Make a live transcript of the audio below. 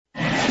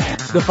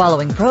The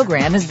following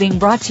program is being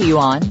brought to you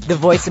on the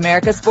Voice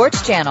America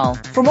Sports Channel.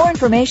 For more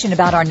information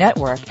about our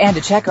network and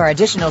to check our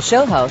additional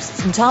show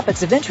hosts and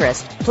topics of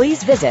interest,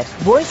 please visit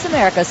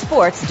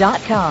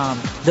voiceamericasports.com.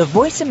 The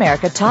Voice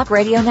America Talk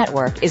Radio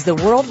Network is the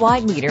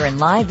worldwide leader in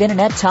live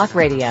Internet talk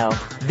radio.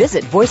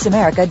 Visit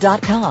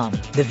voiceamerica.com.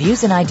 The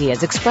views and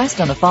ideas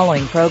expressed on the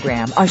following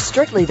program are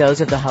strictly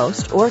those of the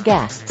host or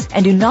guests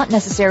and do not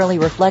necessarily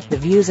reflect the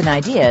views and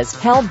ideas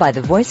held by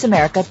the Voice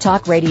America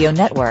Talk Radio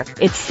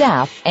Network, its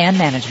staff, and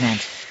management.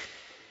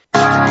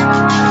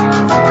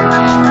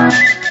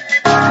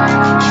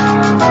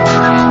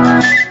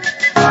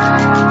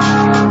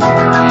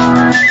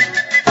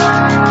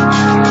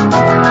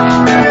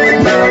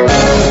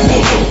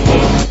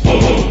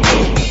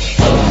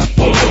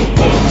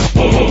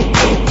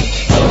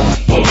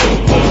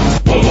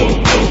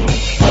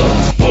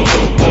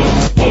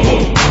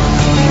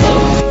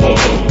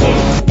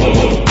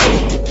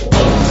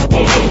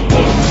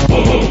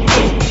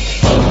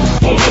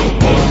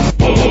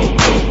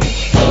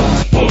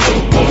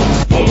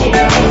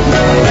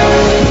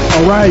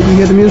 You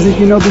hear the music,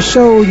 you know the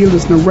show. You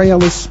listen to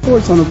Ellis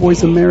Sports on the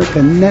Voice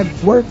America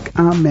Network.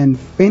 I'm in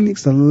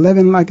Phoenix,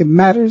 11 like it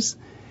matters.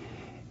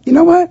 You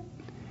know what?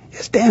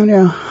 It's down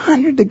there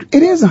 100 degrees.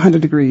 It is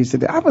 100 degrees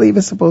today. I believe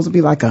it's supposed to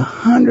be like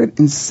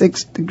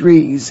 106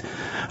 degrees.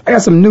 I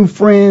got some new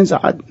friends.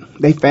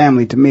 They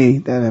family to me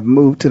that have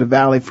moved to the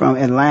valley from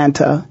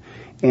Atlanta.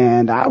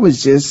 And I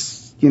was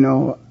just,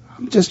 I'm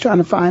just trying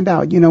to find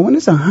out, when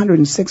it's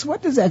 106,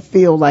 what does that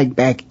feel like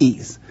back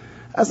east?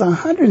 Does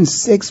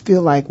 106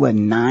 feel like,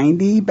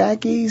 90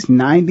 back east,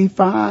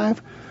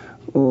 95?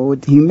 Or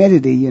with the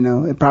humidity,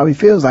 it probably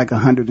feels like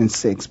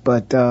 106.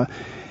 But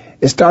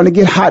it's starting to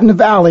get hot in the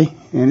valley,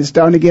 and it's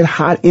starting to get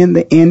hot in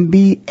the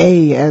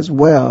NBA as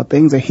well.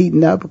 Things are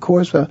heating up, of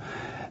course.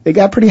 They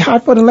got pretty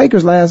hot for the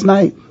Lakers last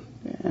night.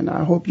 And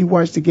I hope you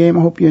watched the game.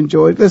 I hope you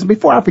enjoyed it. Listen,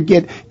 before I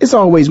forget, it's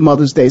always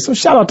Mother's Day. So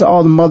shout out to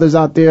all the mothers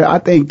out there. I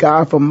thank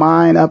God for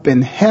mine up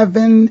in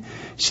heaven.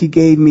 She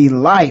gave me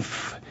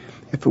life.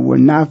 If it were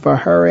not for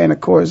her and, of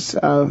course,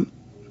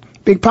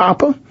 Big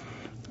Papa,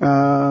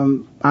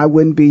 I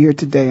wouldn't be here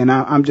today. And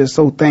I'm just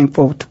so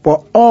thankful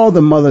for all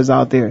the mothers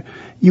out there.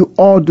 You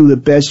all do the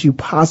best you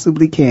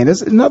possibly can.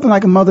 There's nothing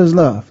like a mother's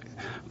love.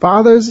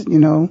 Fathers,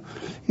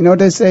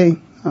 they say,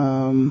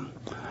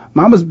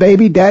 mama's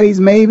baby, daddy's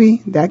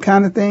maybe, that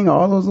kind of thing.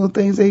 All those little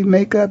things they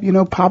make up.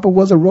 Papa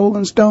was a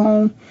rolling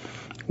stone.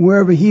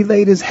 Wherever he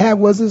laid his hat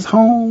was his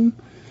home.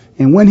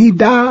 And when he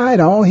died,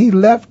 all he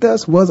left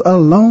us was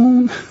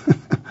alone.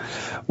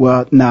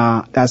 Well,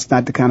 nah, that's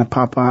not the kind of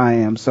papa I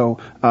am. So,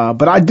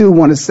 but I do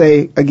want to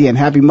say, again,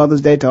 happy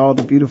Mother's Day to all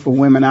the beautiful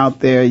women out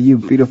there. You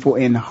beautiful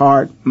in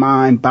heart,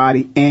 mind,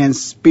 body, and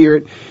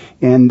spirit.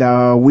 And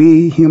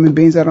we human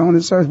beings that are on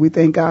this earth, we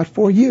thank God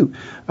for you.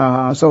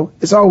 So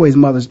it's always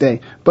Mother's Day.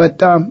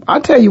 But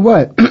I'll tell you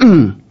what.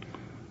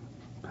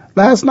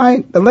 Last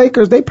night, the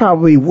Lakers, they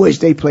probably wish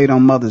they played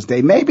on Mother's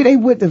Day. Maybe they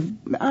would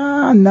have.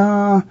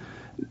 Nah.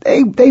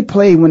 They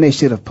played when they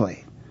should have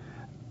played.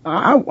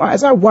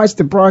 As I watched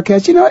the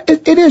broadcast,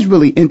 it is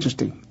really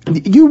interesting.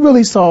 You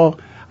really saw,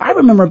 I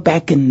remember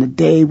back in the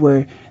day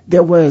where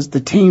there was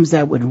the teams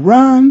that would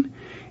run,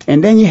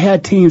 and then you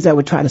had teams that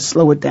would try to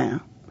slow it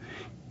down.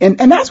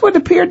 And that's what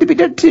appeared to be,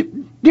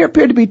 there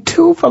appeared to be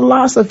two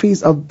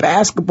philosophies of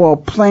basketball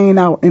playing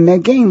out in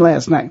that game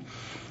last night.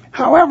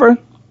 However,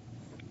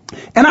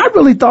 and I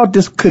really thought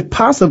this could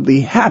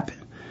possibly happen.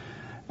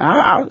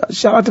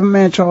 Shout out to my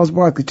man Charles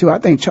Barkley, too. I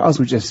think Charles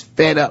was just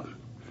fed up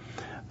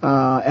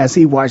as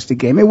he watched the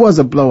game. It was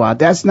a blowout.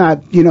 That's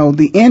not, the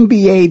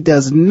NBA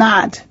does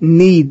not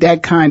need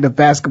that kind of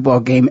basketball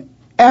game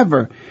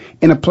ever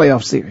in a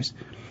playoff series.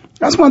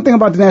 That's one thing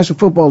about the National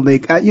Football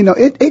League.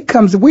 It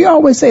comes, we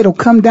always say it'll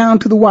come down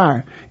to the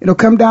wire. It'll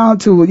come down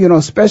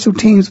to, special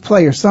teams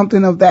play or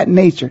something of that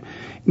nature.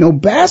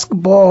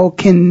 Basketball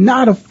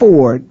cannot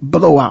afford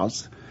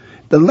blowouts.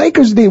 The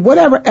Lakers need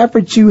whatever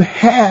effort you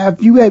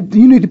have. You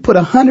need to put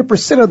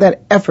 100% of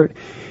that effort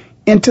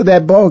into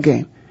that ball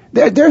game.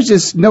 There's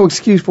just no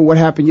excuse for what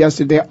happened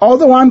yesterday.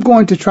 Although I'm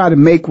going to try to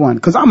make one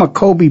because I'm a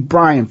Kobe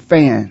Bryant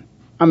fan.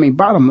 I mean,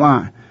 bottom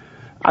line,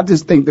 I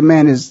just think the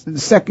man is the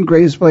second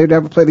greatest player to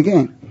ever play the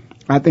game.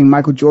 I think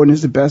Michael Jordan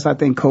is the best. I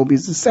think Kobe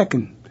is the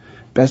second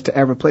best to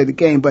ever play the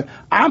game. But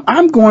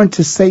I'm going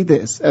to say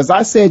this. As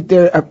I said,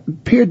 there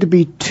appeared to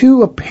be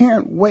two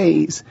apparent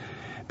ways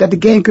that the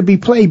game could be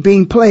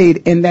being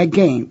played in that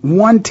game.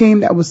 One team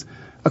that was,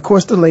 of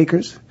course, the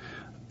Lakers,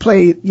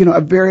 played,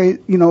 a very,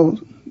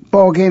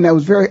 ball game that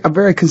was a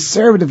very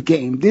conservative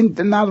game.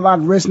 Not a lot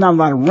of risk, not a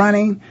lot of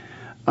running,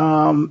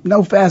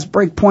 no fast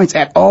break points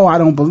at all, I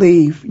don't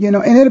believe,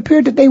 and it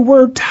appeared that they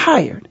were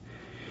tired.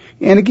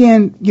 And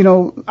again,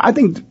 I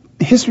think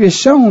history has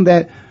shown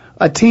that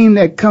a team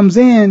that comes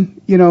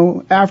in,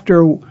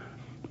 after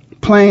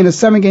playing a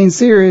 7-game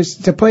series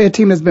to play a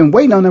team that's been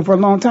waiting on them for a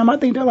long time. I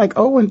think they're like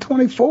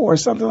 0-24 or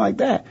something like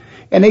that.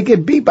 And they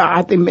get beat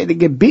by,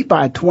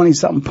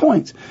 20-something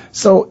points.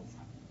 So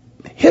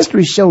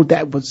history showed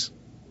that was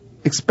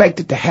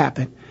expected to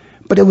happen.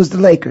 but it was the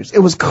Lakers. It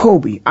was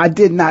Kobe. I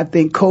did not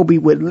think Kobe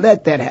would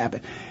let that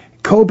happen.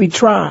 Kobe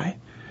tried.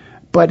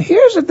 But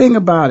here's the thing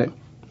about it.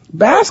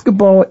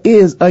 Basketball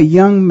is a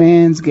young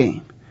man's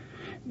game.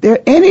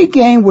 Any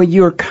game where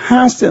you're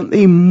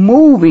constantly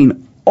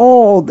moving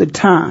all the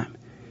time,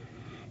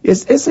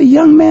 it's a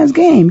young man's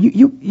game.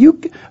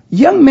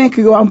 Young men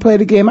can go out and play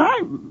the game.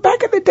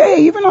 Back in the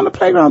day, even on the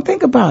playground,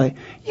 think about it.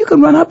 You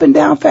can run up and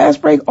down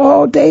fast break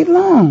all day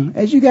long.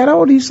 As you got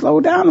older, you slow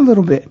down a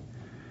little bit.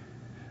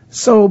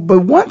 So, but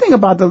one thing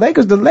about the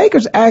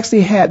Lakers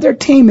actually their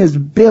team is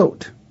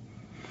built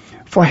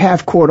for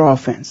half-court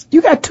offense.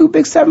 You got 2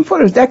 big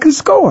 7-footers that can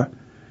score.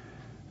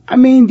 I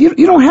mean,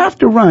 you don't have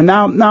to run.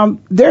 Now,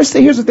 here's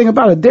the thing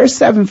about it. Their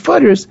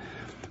 7-footers,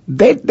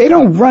 they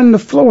don't run the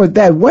floor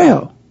that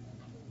well.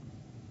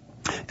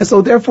 And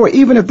so, therefore,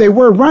 even if they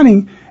were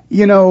running,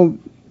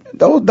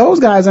 those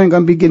guys aren't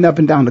going to be getting up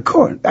and down the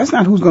court. That's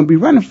not who's going to be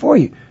running for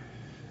you.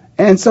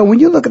 And so when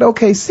you look at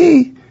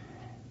OKC,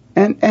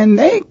 and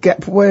they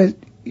get where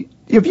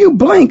if you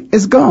blink,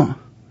 it's gone.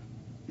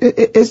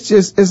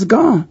 It's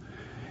gone.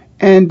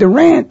 And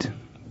Durant,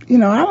 I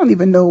don't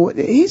even know.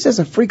 He's just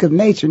a freak of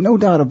nature, no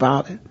doubt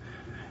about it.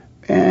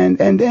 And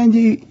then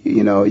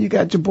you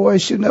got your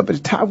boys shooting up at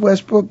the top.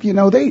 Westbrook,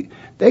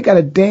 they got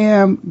a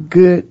damn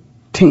good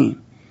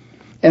team.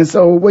 And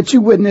so what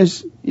you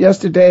witnessed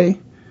yesterday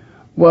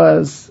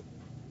was,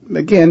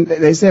 again,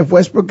 they said if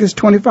Westbrook gets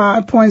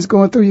 25 points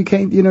going through, you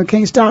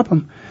can't stop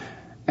him.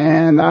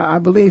 And I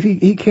believe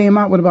he came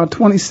out with about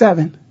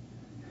 27.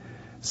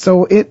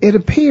 So it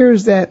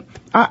appears that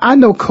I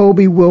know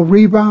Kobe will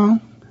rebound.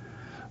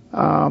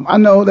 I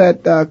know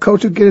that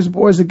coach will get his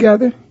boys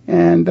together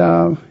and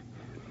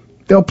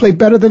they'll play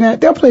better than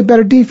that. They'll play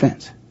better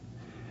defense.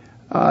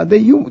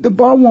 The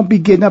ball won't be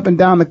getting up and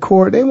down the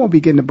court. They won't be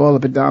getting the ball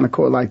up and down the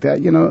court like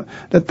that.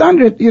 The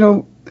Thunder,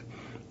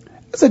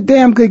 it's a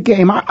damn good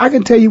game. I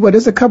can tell you what,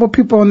 there's a couple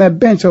people on that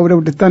bench over there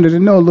with the Thunder that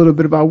know a little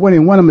bit about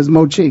winning. One of them is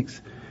Mo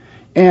Cheeks.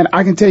 And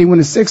I can tell you when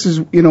the Sixers,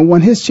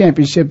 won his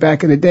championship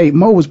back in the day,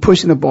 Mo was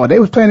pushing the ball. They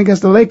was playing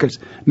against the Lakers.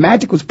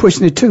 Magic was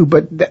pushing it too,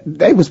 but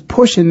they was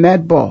pushing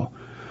that ball.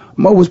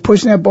 Mo was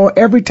pushing that ball.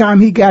 Every time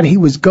he got it, he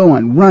was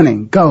going,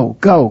 running, go,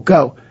 go,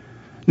 go.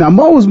 Now,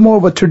 Mo was more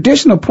of a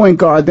traditional point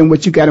guard than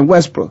what you got in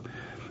Westbrook.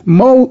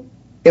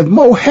 If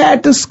Mo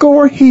had to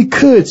score, he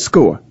could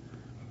score.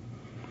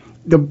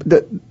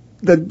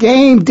 The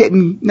game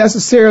didn't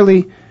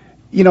necessarily,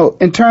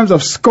 in terms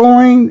of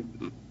scoring,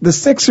 the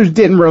Sixers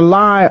didn't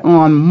rely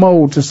on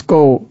Mo to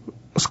score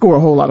a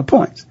whole lot of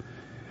points.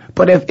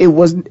 But if it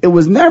was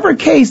never a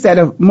case that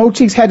if Mo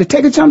Cheeks had to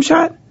take a jump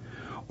shot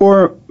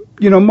or,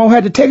 Mo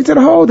had to take it to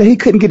the hole, that he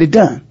couldn't get it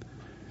done.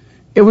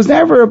 It was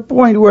never a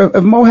point where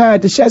if Mo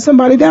had to shut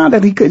somebody down,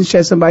 that he couldn't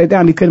shut somebody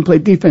down. He couldn't play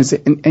defense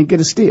and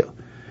get a steal.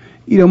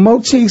 Mo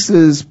Cheeks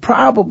is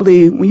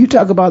probably, when you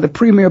talk about the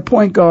premier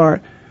point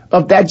guard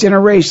of that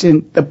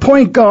generation, the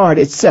point guard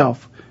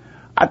itself,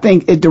 I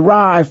think it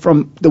derived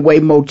from the way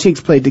Mo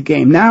Cheeks played the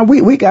game. Now,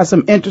 we got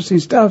some interesting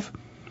stuff,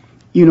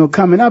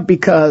 coming up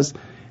because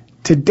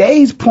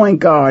today's point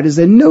guard is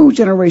a new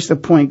generation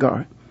of point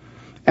guard.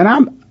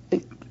 And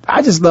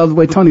I just love the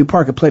way Tony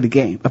Parker played the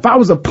game. If I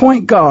was a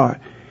point guard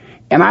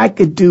and I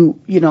could do,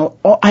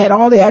 I had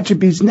all the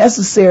attributes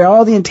necessary,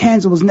 all the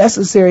intangibles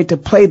necessary to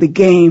play the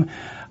game,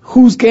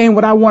 whose game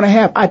would I want to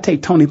have? I'd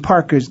take Tony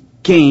Parker's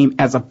game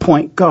as a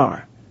point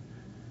guard.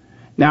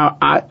 Now,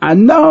 I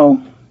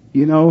know,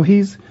 you're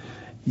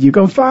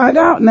going to find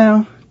out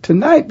now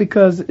tonight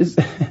because it's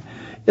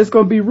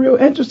going to be real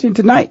interesting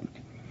tonight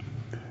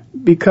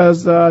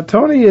because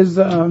Tony's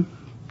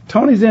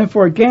in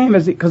for a game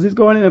because he's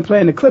going in and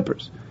playing the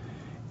Clippers.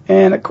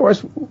 And, of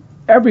course,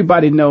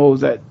 everybody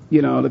knows that,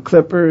 the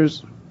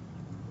Clippers,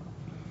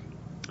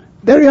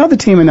 they're the other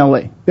team in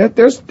L.A.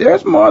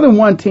 There's more than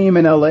one team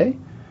in L.A.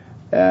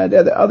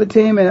 They're the other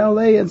team in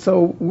L.A., and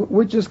so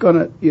we're just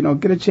going to,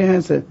 get a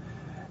chance to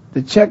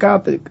check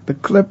out the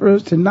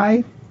Clippers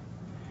tonight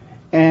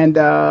and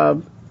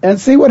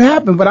see what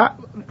happened. But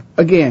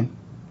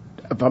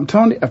if I'm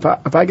Tony,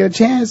 if I get a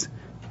chance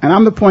and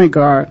I'm the point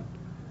guard,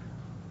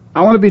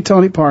 I want to be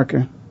Tony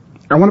Parker.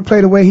 I want to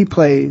play the way he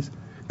plays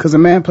because the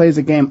man plays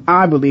the game,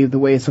 I believe, the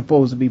way it's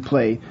supposed to be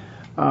played.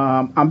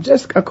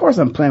 Of course,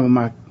 I'm playing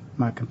with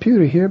my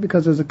computer here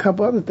because there's a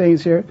couple other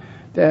things here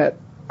that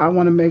I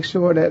want to make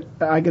sure that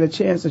I get a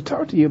chance to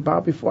talk to you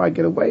about before I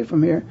get away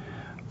from here.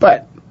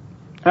 But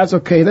that's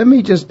okay. Let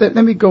me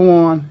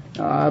go on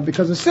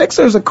because the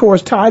Sixers, of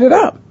course, tied it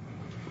up.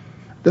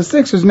 The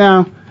Sixers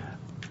now,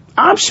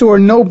 I'm sure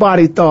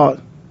nobody thought,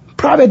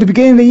 probably at the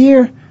beginning of the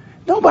year,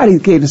 nobody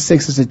gave the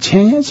Sixers a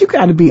chance. You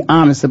got to be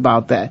honest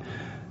about that.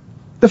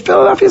 The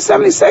Philadelphia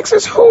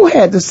 76ers, who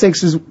had the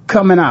Sixers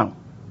coming out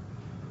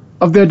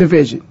of their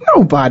division?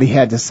 Nobody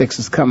had the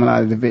Sixers coming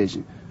out of the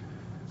division.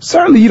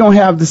 Certainly you don't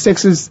have the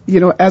Sixers,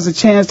 as a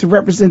chance to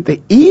represent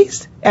the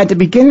East at the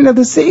beginning of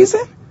the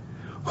season.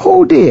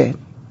 Who did?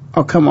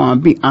 Oh, come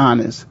on, be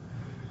honest.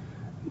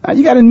 Now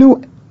you got a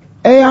new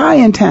AI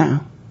in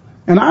town.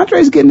 And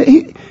Andre's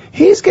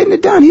he's getting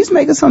it done. He's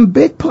making some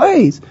big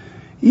plays.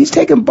 They're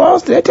taking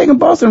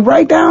Boston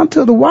right down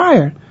to the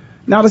wire.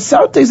 Now the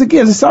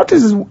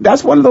Celtics,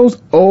 that's one of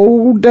those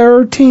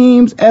older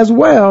teams as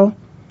well.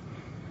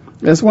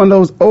 That's one of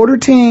those older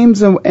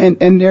teams,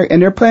 and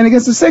they're playing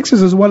against the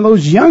Sixers as one of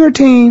those younger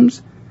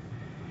teams.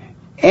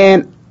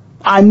 And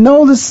I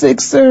know the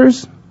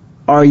Sixers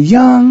are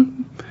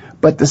young,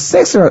 but the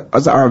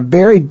Sixers are a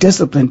very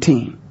disciplined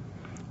team.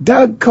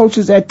 Doug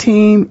coaches that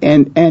team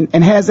and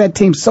has that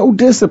team so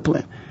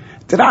disciplined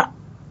that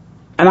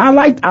I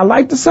like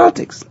the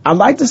Celtics. I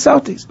like the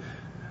Celtics.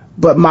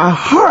 But my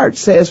heart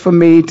says for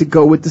me to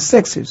go with the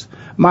Sixers.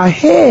 My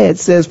head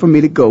says for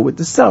me to go with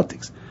the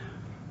Celtics.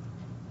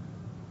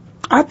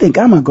 I think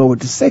I'm going to go with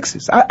the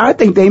Sixers. I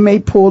think they may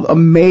pull a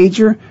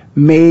major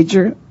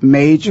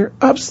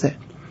upset.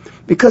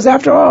 Because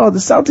after all, the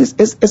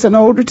Celtics is an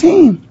older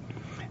team.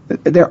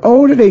 They're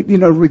older.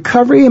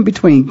 Recovery in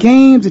between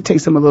games, it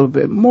takes them a little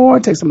bit more,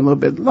 it takes them a little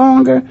bit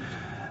longer.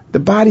 The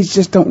bodies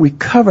just don't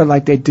recover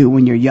like they do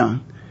when you're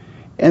young.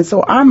 And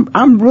so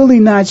I'm really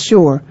not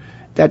sure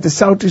that the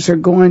Celtics are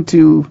going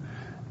to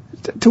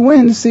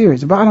win the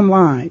series. Bottom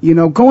line,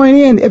 going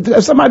in,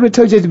 if somebody would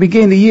told you at the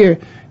beginning of the year,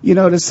 the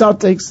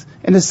Celtics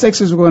and the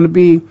Sixers were going to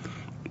be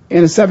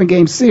in a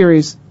 7-game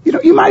series,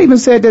 you might even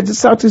say that the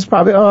Celtics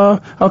probably,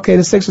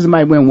 the Sixers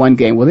might win one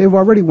game. Well, they've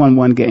already won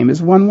one game. It's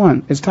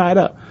 1-1. It's tied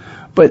up.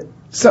 But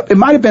it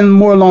might have been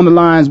more along the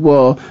lines,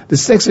 well, the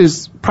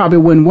Sixers probably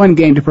win one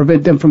game to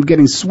prevent them from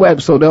getting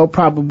swept, so they'll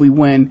probably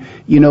win,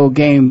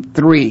 game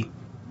 3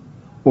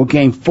 or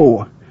game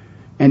 4,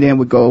 and then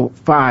we go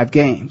 5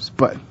 games.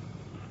 But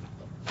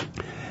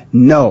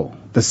no,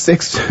 the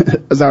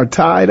Sixers are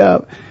tied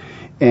up.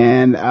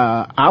 And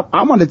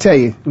I'm going to tell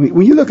you,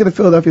 when you look at the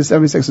Philadelphia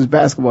 76ers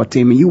basketball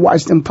team and you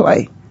watch them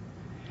play,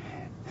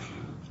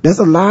 there's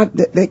a lot.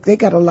 They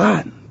got a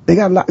lot. They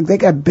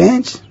got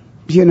bench.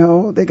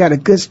 They got a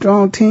good,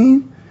 strong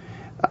team.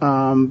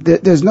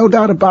 There's no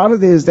doubt about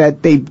it is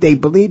that they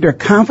believe, they're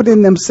confident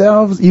in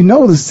themselves.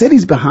 The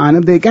city's behind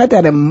them. They got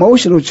that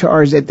emotional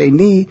charge that they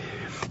need.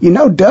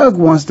 Doug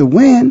wants to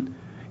win.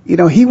 He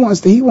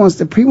wants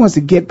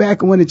to get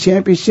back and win a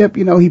championship.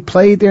 He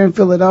played there in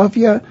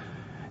Philadelphia.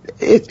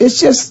 It's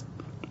just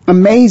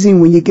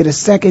amazing when you get a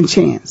second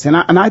chance. And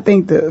I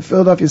think the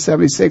Philadelphia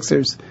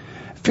 76ers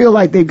feel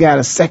like they've got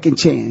a second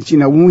chance.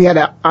 When we had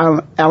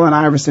Allen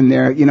Iverson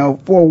there,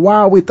 for a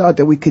while we thought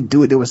that we could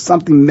do it. There was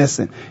something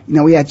missing.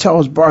 We had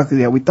Charles Barkley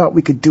there. We thought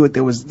we could do it.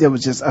 There was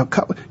just a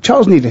couple.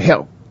 Charles needed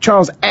help.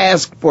 Charles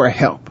asked for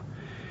help.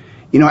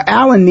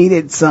 Allen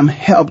needed some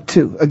help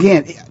too.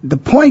 Again, the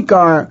point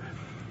guard,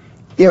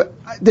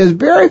 there's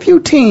very few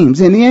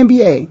teams in the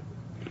NBA,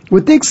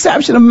 with the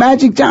exception of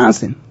Magic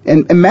Johnson.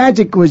 And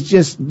Magic was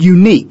just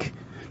unique.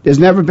 There's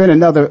never been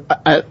another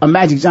a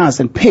Magic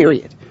Johnson,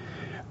 period.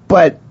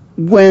 But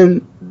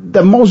when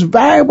the most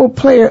valuable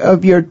player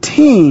of your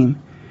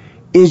team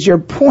is your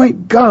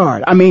point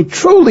guard,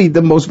 truly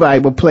the most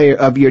valuable player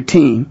of your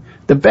team,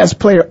 the best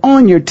player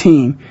on your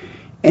team,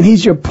 and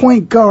he's your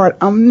point guard,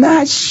 I'm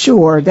not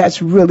sure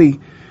that's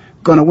really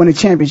going to win a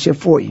championship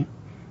for you.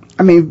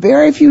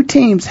 Very few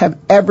teams have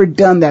ever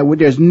done that, where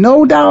there's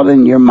no doubt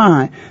in your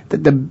mind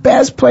that the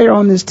best player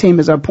on this team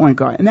is our point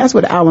guard. And that's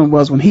what Allen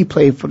was when he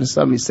played for the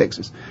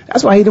 76ers.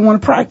 That's why he didn't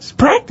want to practice.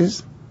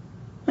 Practice?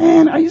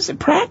 Man, are you saying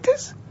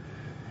practice?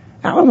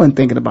 Allen wasn't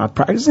thinking about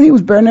practice. He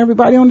was better than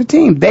everybody on the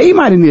team. They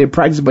might have needed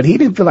practice, but he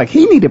didn't feel like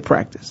he needed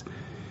practice.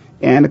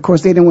 And, of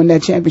course, they didn't win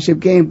that championship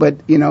game.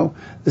 But, the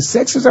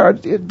Sixers are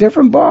a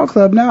different ball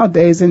club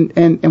nowadays.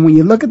 And when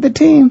you look at the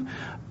team,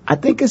 I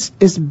think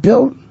it's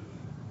built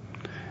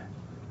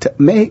to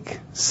make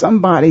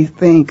somebody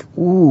think,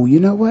 ooh,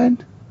 you know what?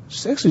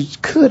 Sixers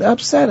could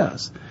upset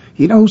us.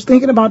 You know who's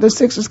thinking about the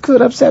Sixers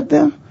could upset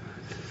them?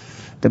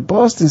 The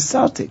Boston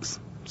Celtics.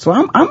 So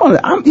I'm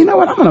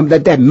gonna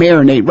let that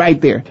marinate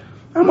right there.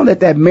 I'm gonna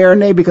let that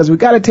marinate because we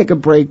got to take a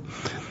break,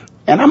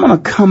 and I'm gonna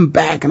come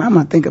back and I'm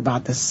gonna think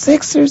about the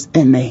Sixers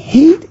and the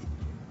Heat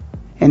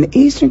and the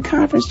Eastern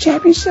Conference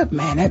Championship.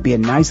 Man, that'd be a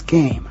nice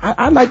game.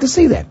 I'd like to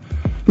see that.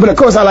 But, of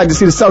course, I like to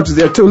see the Celtics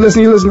there, too. You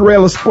listen to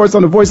Rail of Sports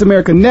on the Voice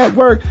America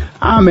Network.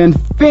 I'm in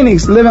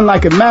Phoenix, living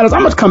like it matters.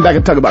 I'm going to come back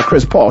and talk about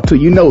Chris Paul, too.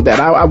 You know that.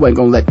 I wasn't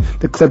going to let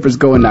the Clippers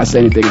go and not say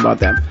anything about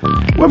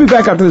that. We'll be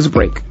back after this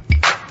break.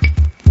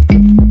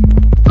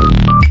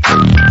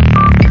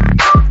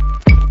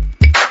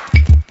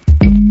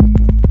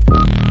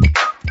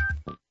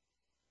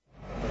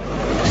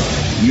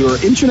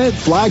 Your internet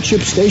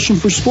flagship station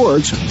for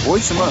sports,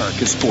 Voice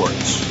America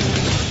Sports.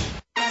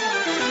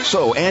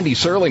 So Andy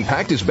Serling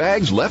packed his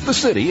bags, left the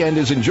city, and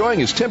is enjoying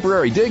his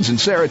temporary digs in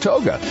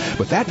Saratoga.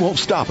 But that won't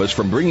stop us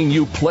from bringing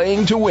you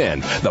Playing to Win,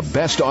 the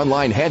best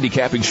online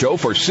handicapping show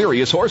for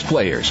serious horse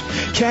players.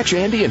 Catch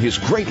Andy and his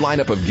great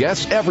lineup of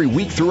guests every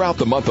week throughout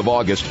the month of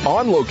August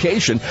on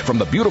location from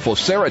the beautiful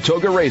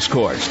Saratoga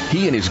Racecourse.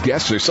 He and his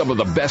guests are some of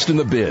the best in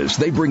the biz.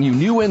 They bring you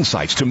new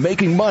insights to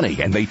making money,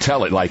 and they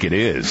tell it like it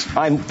is.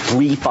 I'm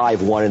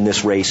 3-5-1 in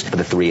this race, but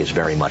the 3 is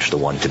very much the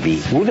one to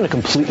beat. We're going to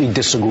completely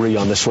disagree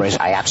on this race.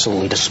 I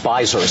absolutely despise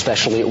Spicer,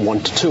 especially at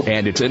 1-2.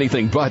 And it's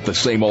anything but the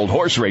same old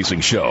horse racing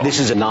show. This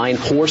is a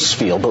 9-horse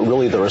field, but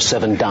really there are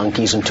 7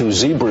 donkeys and 2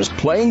 zebras.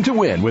 Playing to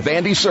Win with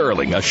Andy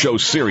Serling, a show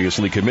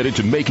seriously committed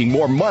to making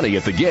more money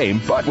at the game,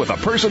 but with a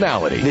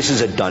personality. This is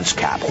a dunce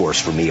cap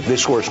horse for me. If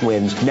this horse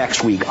wins,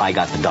 next week I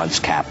got the dunce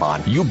cap on.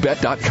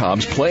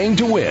 YouBet.com's Playing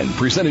to Win,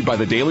 presented by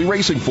the Daily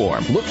Racing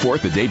Form. Look for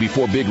it the day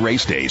before big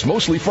race days,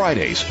 mostly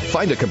Fridays.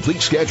 Find a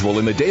complete schedule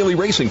in the Daily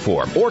Racing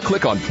Form or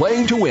click on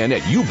Playing to Win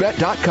at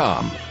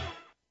YouBet.com.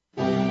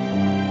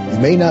 You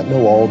may not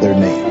know all their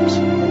names,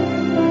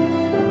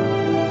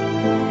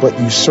 but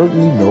you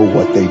certainly know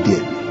what they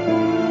did.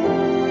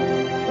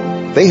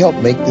 They helped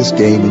make this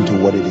game into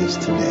what it is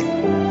today.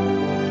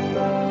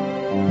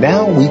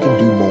 Now we can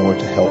do more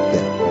to help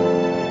them.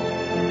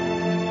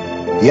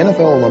 The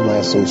NFL Alumni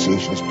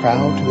Association is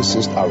proud to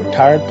assist our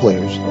retired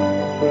players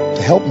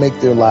to help make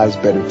their lives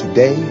better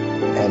today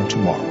and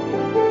tomorrow.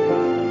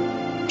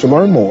 To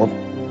learn more,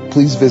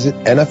 please visit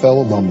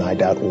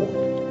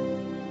NFLalumni.org.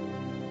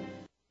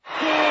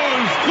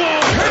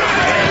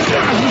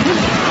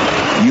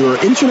 Your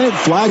internet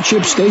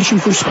flagship station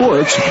for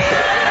sports.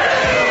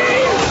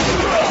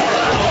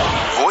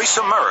 Voice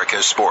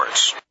America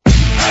Sports.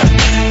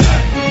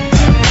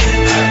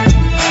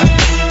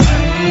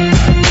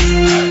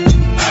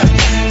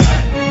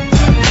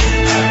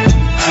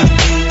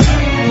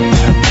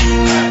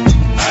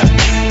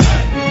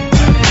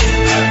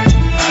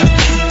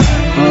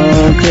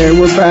 Okay,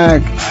 we're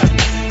back.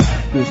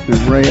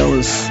 Mr. Ray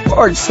Ellis,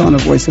 Sports on the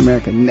Voice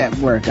America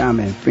Network.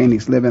 I'm in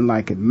Phoenix, living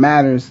like it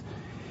matters.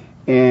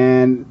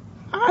 And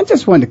I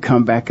just wanted to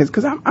come back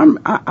because I'm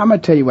gonna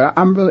tell you what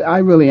I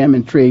really am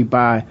intrigued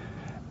by,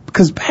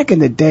 because back in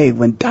the day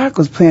when Doc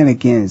was playing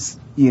against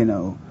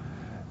the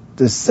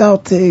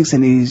Celtics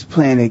and he's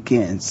playing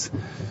against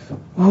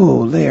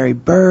Larry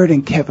Bird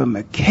and Kevin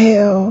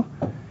McHale.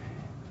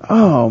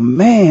 Oh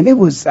man, that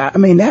was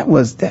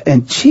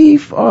and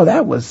Chief. Oh,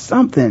 that was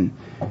something.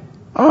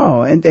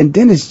 Oh, and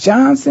Dennis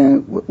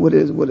Johnson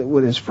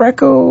with his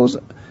freckles.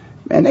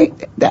 Man,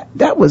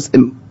 that was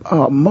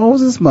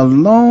Moses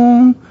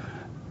Malone.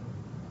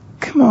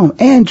 Come on,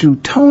 Andrew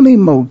Toney,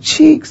 Mo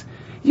Cheeks.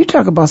 You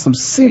talk about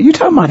you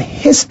talking about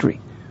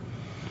history,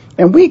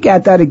 and we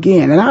got that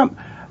again. And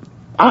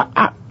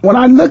I when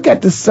I look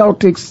at the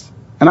Celtics,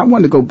 and I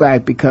want to go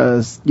back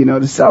because the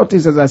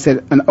Celtics, as I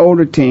said, an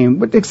older team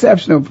with the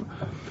exception of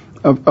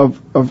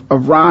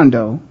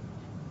Rondo,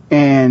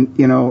 and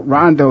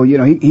Rondo,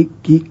 he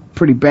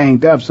pretty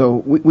banged up, so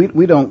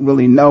we don't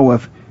really know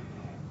if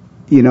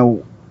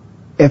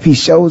he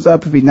shows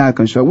up, if he's not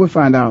going to show. We'll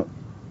find out.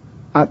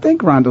 I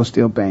think Rondo's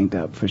still banged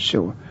up for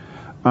sure.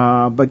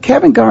 But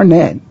Kevin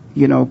Garnett,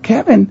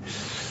 Kevin,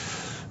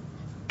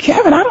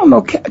 I don't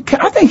know.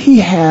 I think he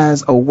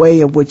has a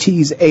way of which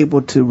he's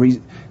able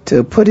to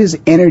put his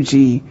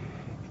energy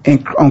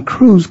on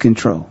cruise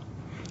control.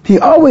 He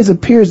always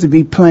appears to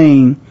be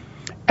playing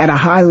at a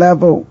high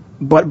level,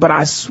 but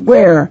I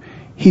swear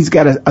he's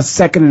got a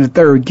second and a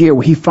third gear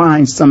where he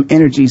finds some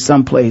energy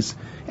someplace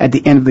at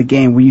the end of the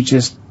game where you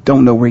just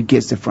don't know where he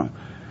gets it from.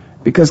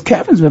 Because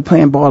Kevin's been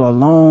playing ball a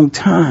long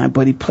time,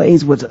 but he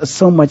plays with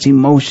so much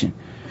emotion.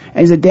 And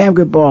he's a damn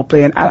good ball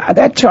player. And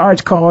that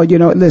charge call,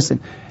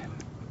 listen,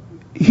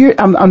 here,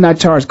 I'm not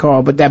charge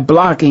call, but that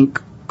blocking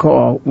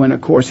call when, of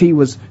course, he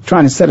was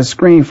trying to set a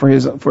screen for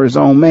his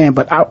own man.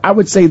 But I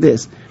would say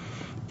this.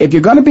 If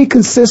you're going to be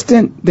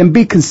consistent, then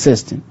be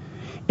consistent.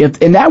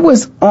 And that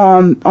was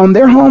on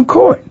their home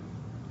court.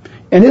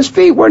 And his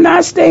feet were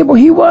not stable.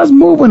 He was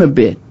moving a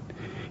bit.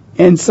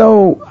 And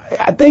so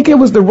I think it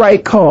was the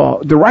right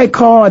call. The right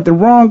call at the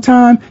wrong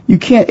time. It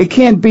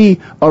can't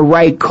be a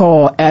right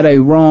call at a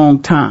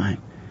wrong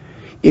time.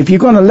 If you're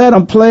going to let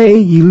them play,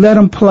 you let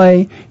them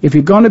play. If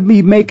you're going to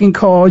be making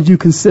calls, you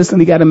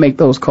consistently got to make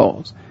those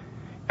calls.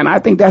 And I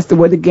think that's the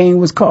way the game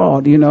was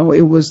called. It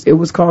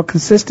was called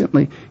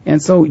consistently.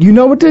 And so you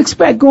know what to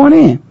expect going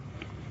in.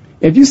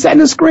 If you set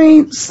the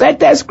screen, set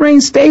that screen,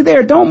 stay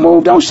there. Don't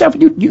move, don't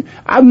shuffle.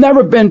 I've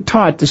never been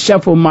taught to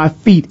shuffle my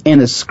feet in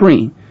a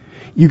screen.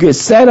 You get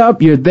set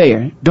up, you're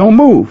there. Don't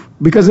move.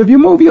 Because if you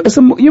move,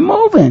 you're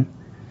moving.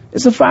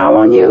 It's a foul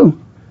on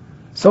you.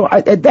 So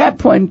at that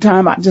point in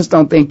time, I just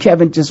don't think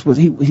Kevin just was,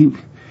 he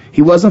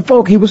wasn't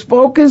focused. He was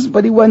focused,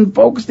 but he wasn't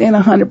focused in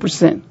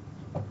 100%.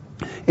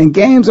 And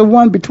games are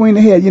won between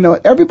the head.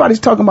 Everybody's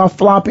talking about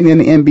flopping in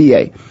the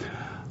NBA.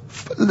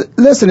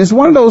 Listen, it's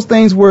one of those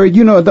things where,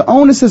 the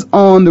onus is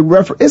on the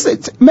referee.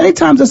 Many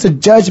times it's a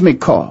judgment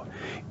call.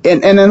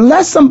 And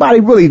unless somebody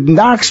really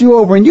knocks you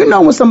over, and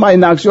when somebody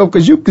knocks you over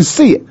because you can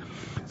see it.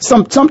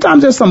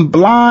 Sometimes there's some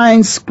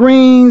blind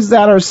screens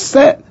that are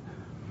set.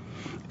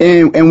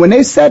 And when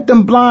they set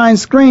them blind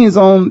screens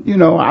on,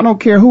 I don't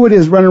care who it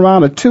is running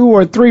around, a 2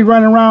 or 3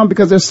 running around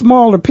because they're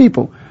smaller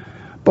people.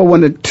 But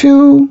when a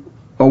 2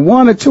 or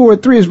 1 or 2 or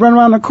 3 is running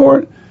around the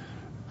court,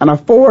 and a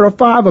 4 or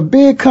 5, a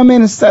big come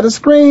in and set a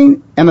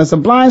screen, and it's a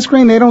blind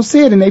screen, they don't see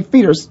it, and their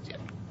feet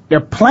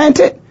they're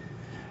planted.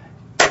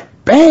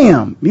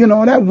 Bam!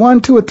 That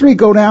 1, 2, or 3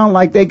 go down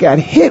like they got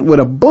hit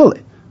with a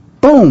bullet.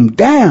 Boom,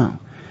 down.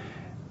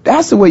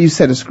 That's the way you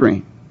set a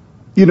screen.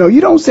 You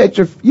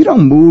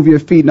don't move your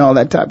feet and all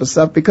that type of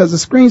stuff because the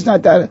screen's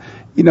not that,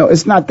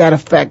 it's not that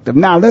effective.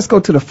 Now let's go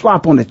to the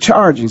flop on the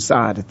charging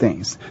side of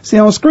things. See,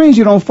 on screens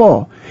you don't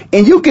fall.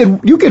 And you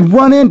could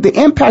run in the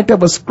impact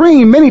of a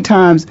screen many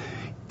times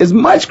is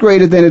much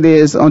greater than it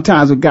is on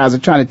times when guys are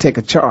trying to take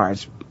a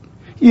charge.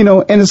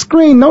 And the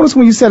screen, notice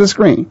when you set a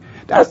screen,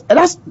 that's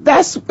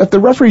if the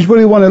referees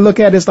really want to look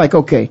at it, it's like,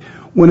 okay,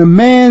 when a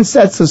man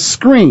sets a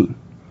screen,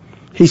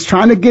 he's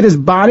trying to get his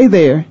body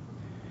there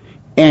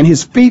and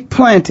his feet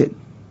planted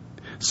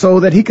so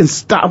that he can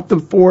stop the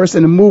force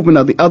and the movement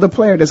of the other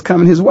player that's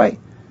coming his way.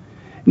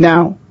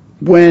 Now,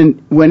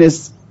 when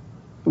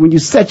you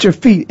set your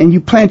feet and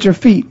you plant your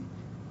feet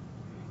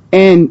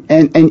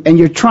and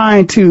you're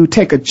trying to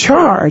take a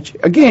charge,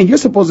 again, you're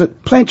supposed to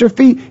plant your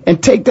feet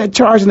and take that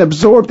charge and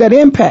absorb that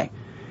impact.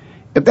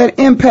 If that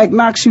impact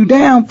knocks you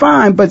down,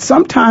 fine, but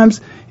sometimes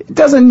it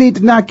doesn't need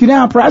to knock you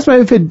down. Perhaps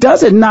if it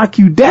doesn't knock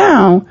you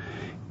down,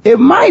 it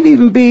might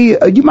even be,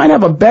 you might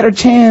have a better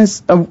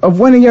chance of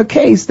winning your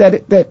case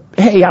that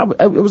hey,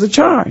 it was a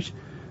charge.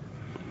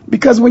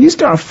 Because when you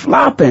start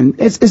flopping,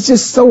 it's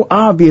just so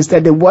obvious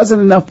that there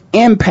wasn't enough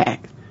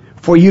impact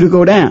for you to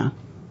go down.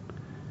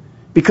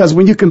 Because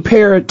when you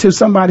compare it to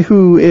somebody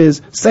who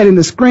is setting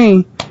the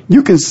screen,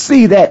 you can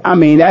see that,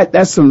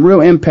 that's some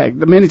real impact.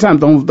 Many times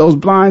those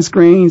blind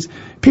screens,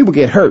 people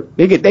get hurt.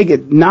 They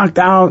get knocked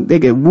out, they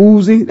get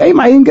woozy, they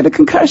might even get a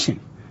concussion.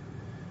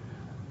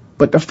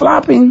 But the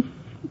flopping,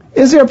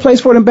 is there a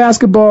place for it in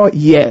basketball?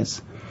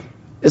 Yes.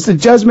 It's a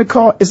judgment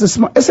call.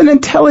 It's an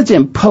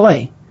intelligent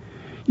play.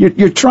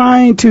 You're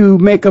trying to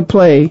make a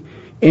play,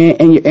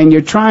 and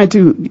you're trying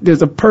to.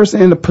 There's a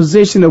person in a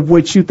position of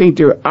which you think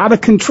they're out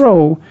of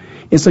control,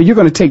 and so you're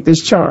going to take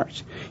this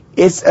charge.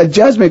 It's a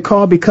judgment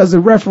call because the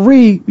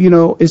referee,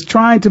 is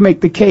trying to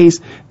make the case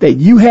that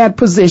you had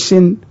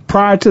position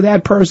prior to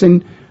that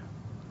person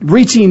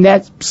reaching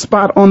that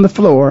spot on the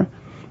floor,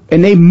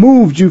 and they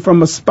moved you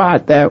from a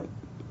spot that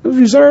was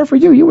reserved for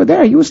you. You were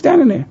there. You were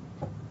standing there.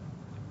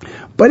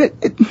 But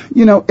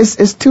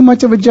it's too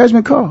much of a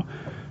judgment call.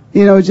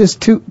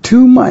 Just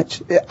too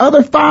much.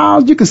 Other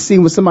fouls, you can see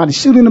when somebody's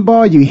shooting the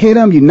ball, you hit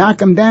them, you knock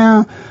them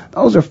down.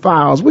 Those are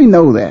fouls. We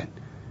know that.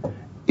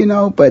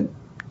 But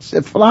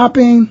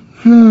flopping,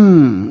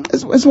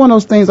 it's one of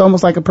those things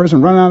almost like a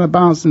person running out of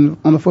bounds on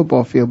the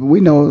football field. But we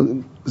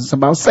know it's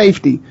about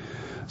safety,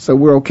 so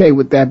we're okay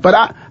with that.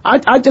 But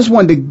I just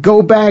wanted to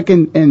go back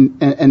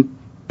and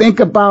think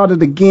about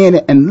it again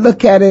and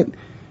look at it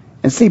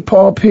and see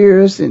Paul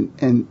Pierce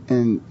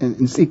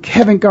and see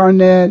Kevin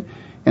Garnett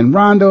and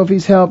Rondo if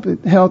he's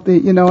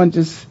healthy, and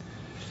just,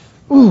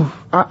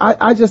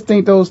 I just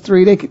think those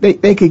three,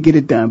 they could get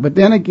it done. But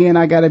then again,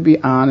 I got to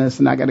be honest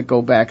and I got to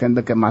go back and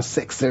look at my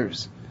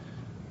Sixers.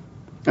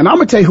 And I'm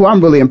going to tell you who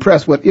I'm really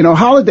impressed with.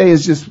 Holiday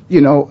is just,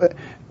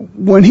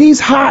 when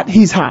he's hot,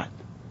 he's hot.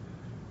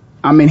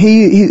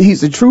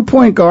 He's a true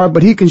point guard,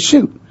 but he can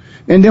shoot.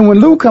 And then when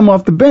Lou come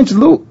off the bench,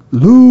 Lou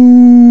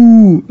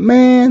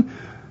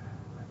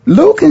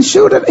can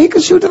shoot it. He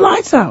can shoot the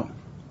lights out.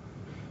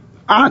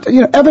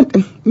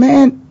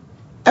 Evan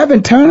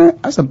Turner,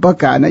 that's a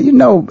Buckeye.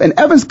 Now, and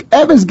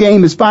Evan's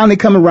game is finally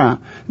coming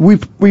around.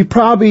 We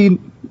probably,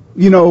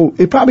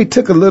 it probably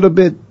took a little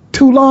bit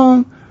too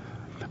long,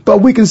 but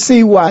we can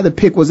see why the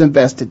pick was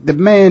invested. The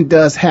man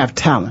does have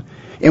talent.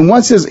 And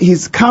once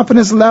his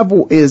confidence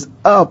level is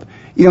up,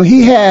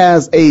 he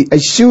has a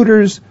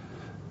shooter's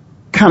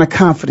kind of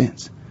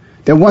confidence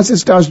that once it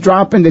starts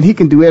dropping, then he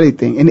can do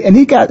anything. And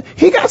he got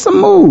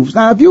some moves.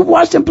 Now, if you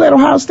watched him play at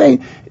Ohio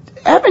State,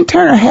 Evan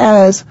Turner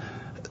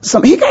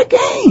he got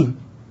game.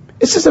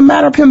 It's just a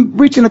matter of him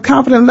reaching a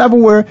confident level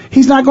where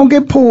he's not going to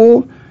get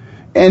pulled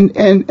and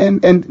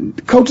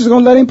coach is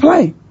going to let him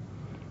play.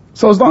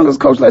 So as long as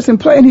coach lets him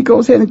play and he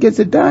goes ahead and gets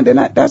it done, then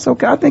that's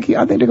okay. I think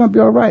they're going to be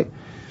all right.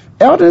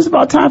 Eldon, it's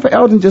about time for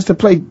Eldon just to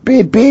play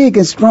big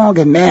and strong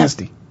and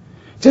nasty.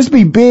 Just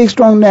be big,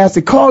 strong,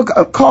 nasty.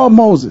 Call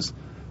Moses.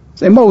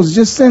 Say, Moses,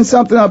 just send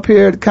something up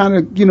here to kind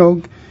of,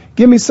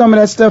 give me some of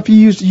that stuff you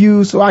used to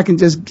use so I can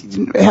just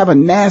have a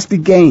nasty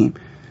game.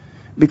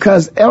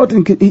 Because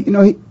Eldon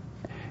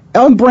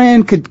Elton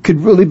Brand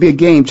could really be a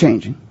game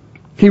changer.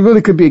 He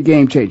really could be a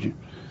game changer.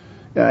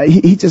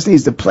 He just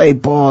needs to play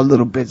ball a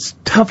little bit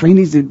tougher. He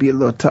needs to be a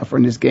little tougher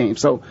in this game.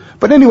 So,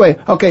 but anyway,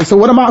 okay. So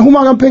who am I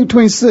going to pick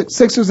between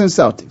Sixers and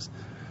Celtics?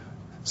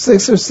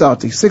 Sixers,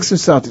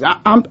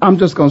 Celtics. I'm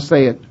just going to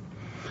say it.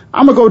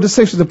 I'm going to go with the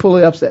Sixers to pull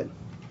the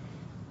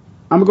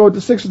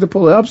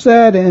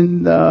upset.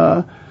 And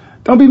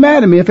don't be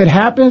mad at me. If it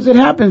happens, it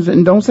happens.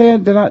 And don't say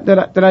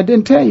that I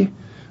didn't tell you.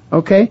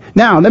 Okay?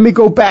 Now, let me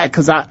go back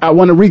because I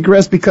want to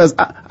regress because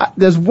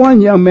there's one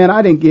young man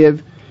I didn't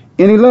give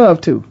any love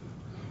to.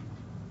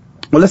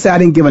 Well, let's say I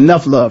didn't give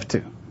enough love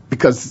to.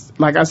 Because,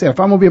 like I said, if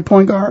I'm going to be a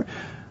point guard,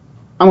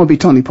 I'm going to be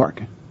Tony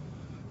Parker.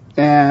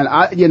 And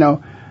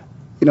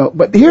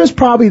but here's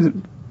probably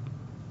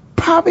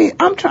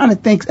I'm trying to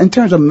think in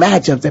terms of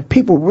matchups that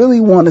people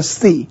really want to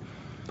see.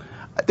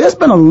 There's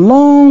been a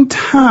long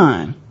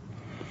time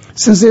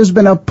since there's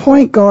been a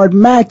point guard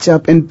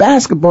matchup in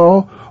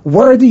basketball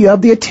worthy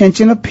of the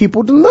attention of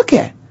people to look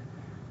at.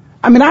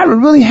 I mean, I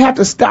really have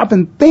to stop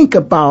and think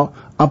about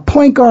a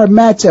point guard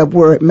matchup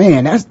where,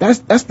 man,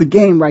 that's the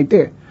game right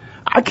there.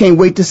 I can't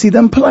wait to see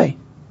them play.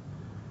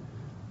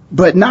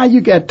 But now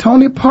you got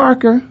Tony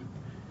Parker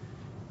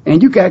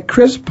and you got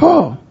Chris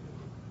Paul.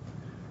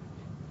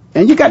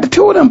 And you got the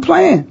two of them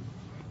playing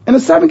in a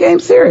 7-game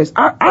series.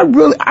 I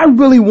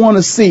really want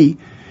to see,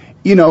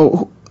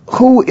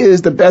 who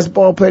is the best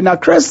ball player. Now,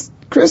 Chris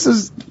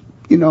is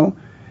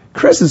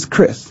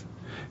Chris.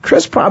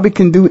 Chris probably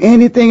can do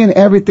anything and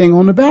everything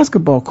on the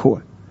basketball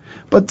court.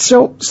 But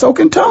so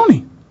can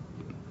Tony.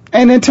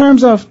 And in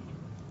terms of,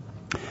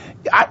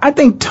 I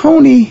think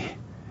Tony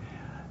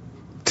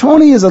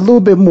is a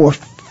little bit more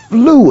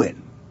fluid,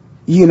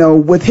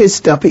 with his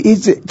stuff.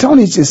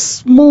 Tony's just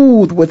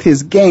smooth with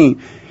his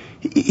game.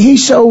 He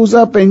shows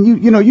up and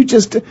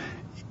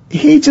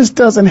he just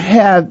doesn't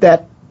have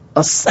that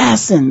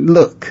assassin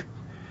look.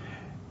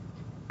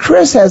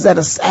 Chris has that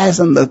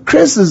assassin look.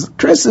 Chris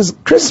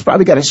has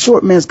probably got a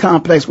short man's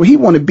complex where he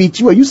want to beat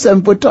you up. You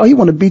 7 foot tall, he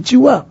want to beat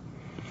you up.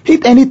 He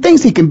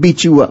thinks he can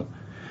beat you up.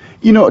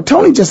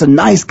 Tony's just a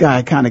nice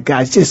guy kind of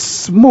guy. It's just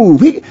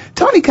smooth.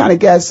 Tony kind of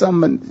got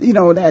some,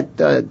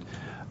 that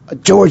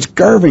George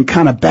Gervin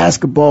kind of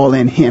basketball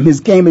in him. His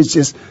game is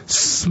just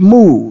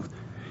smooth.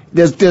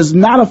 There's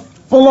not a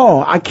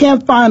flaw. I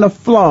can't find a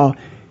flaw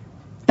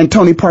in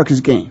Tony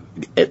Parker's game.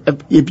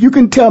 If you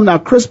can tell now,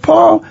 Chris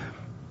Paul,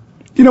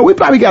 we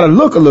probably got to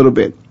look a little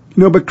bit,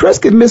 but Chris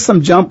could miss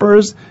some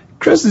jumpers.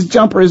 Chris's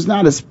jumper is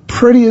not as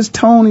pretty as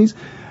Tony's,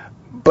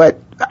 but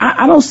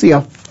I don't see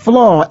a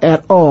flaw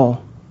at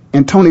all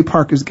in Tony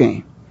Parker's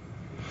game.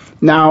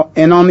 Now,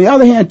 and on the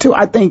other hand, too,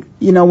 I think,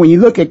 when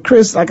you look at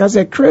Chris, like I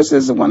said, Chris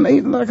is the one,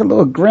 he's like a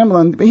little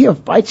gremlin, but he'll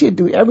fight you,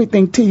 do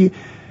everything to you.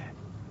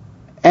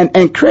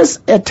 And Chris,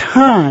 at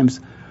times,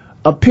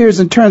 appears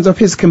in terms of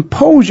his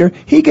composure,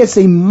 he gets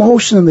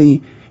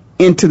emotionally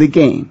into the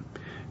game.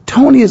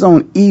 Tony is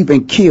on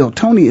even keel.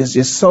 Tony is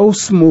just so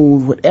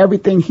smooth with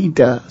everything he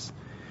does.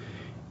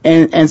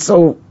 And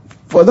so,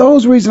 for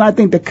those reasons, I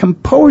think the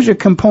composure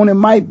component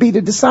might be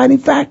the deciding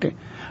factor.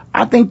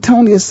 I think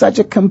Tony is such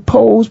a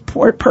composed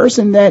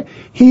person that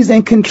he's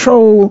in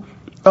control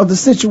of the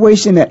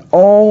situation at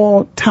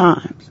all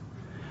times.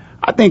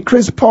 I think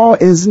Chris Paul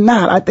is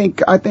not. I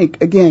think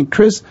again,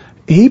 Chris,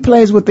 he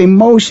plays with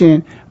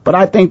emotion, but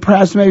I think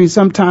perhaps maybe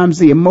sometimes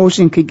the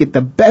emotion could get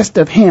the best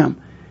of him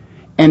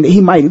and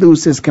he might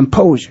lose his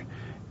composure.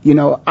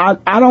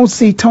 I don't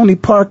see Tony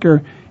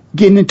Parker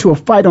getting into a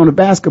fight on the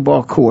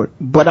basketball court,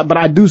 but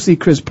I do see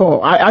Chris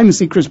Paul. I even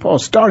see Chris Paul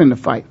starting the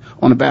fight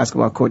on the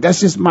basketball court. That's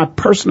just my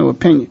personal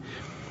opinion.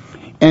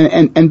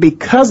 And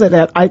because of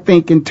that, I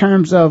think in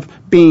terms of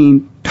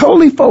being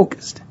totally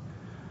focused,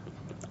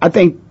 I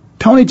think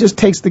Tony just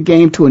takes the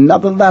game to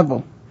another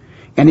level,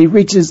 and he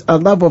reaches a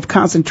level of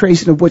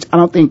concentration of which I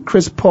don't think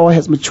Chris Paul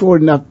has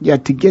matured enough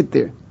yet to get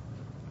there.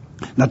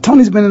 Now,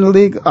 Tony's been in the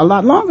league a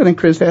lot longer than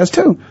Chris has,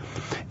 too.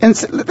 And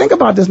think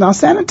about this now.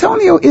 San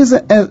Antonio is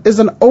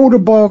an older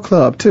ball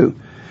club, too.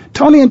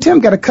 Tony and Tim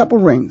got a couple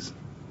rings.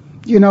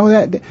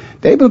 That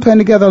they've been playing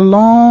together a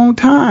long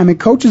time, and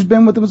Coach has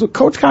been with them. So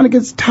Coach kind of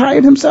gets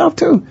tired himself,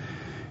 too.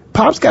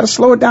 Pop's got to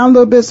slow it down a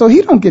little bit so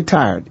he don't get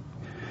tired.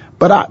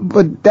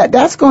 But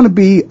that's going to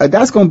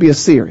be a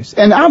series.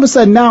 And all of a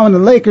sudden now in the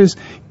Lakers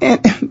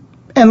and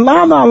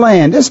La La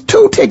Land, there's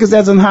 2 tickets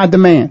that's in high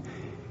demand.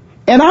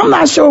 And I'm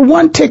not sure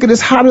one ticket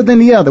is hotter than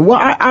the other. Well,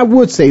 I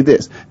would say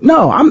this.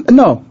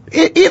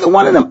 Either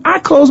one of them, I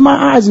close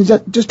my eyes and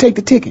just take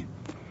the ticket.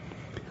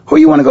 Who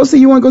you want to go see?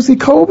 You want to go see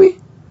Kobe?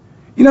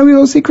 You want to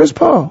go see Chris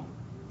Paul?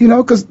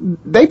 Because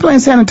they play in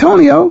San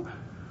Antonio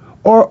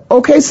or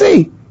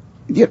OKC.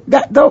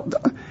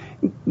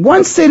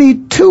 One city,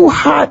 2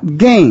 hot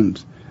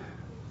games.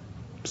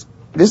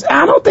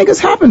 I don't think it's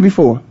happened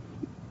before.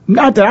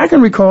 Not that I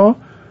can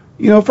recall.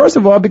 First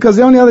of all, because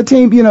the only other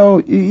team,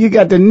 you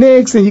got the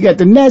Knicks and you got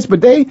the Nets,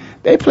 but they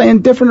play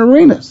in different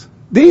arenas.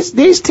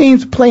 These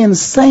teams play in the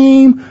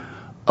same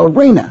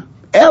arena.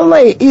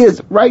 LA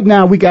is, right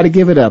now, we got to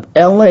give it up.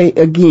 LA,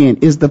 again,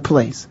 is the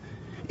place.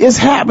 It's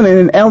happening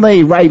in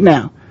LA right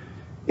now.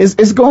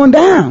 It's going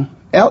down.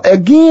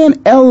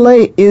 Again,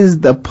 LA is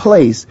the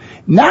place.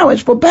 Now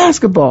it's for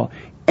basketball.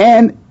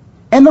 And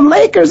the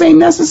Lakers ain't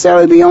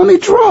necessarily the only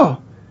draw.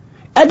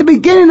 At the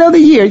beginning of the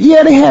year,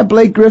 yeah, they had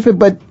Blake Griffin,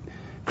 but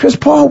Chris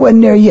Paul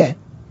wasn't there yet.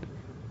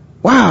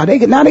 Wow,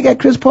 now they got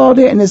Chris Paul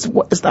there, and it's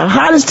the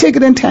hottest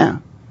ticket in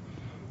town.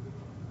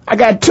 I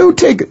got 2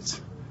 tickets.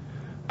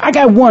 I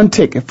got 1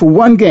 ticket for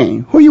 1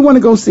 game. Who you want to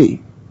go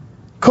see?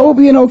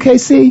 Kobe in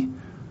OKC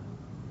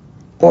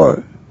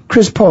or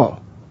Chris Paul?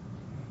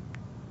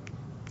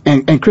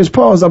 And Chris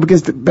Paul is up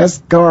against the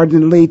best guard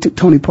in the league,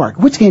 Tony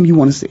Parker. Which game you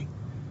want to see?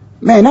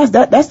 Man,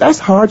 that's a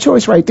hard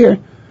choice right there.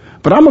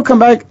 But I'm gonna come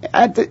back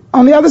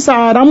on the other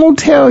side. I'm gonna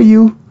tell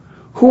you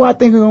who I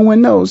think are going to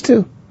win those,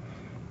 too.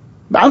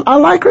 I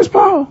like Chris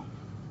Paul.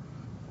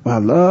 I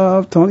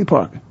love Tony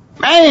Parker.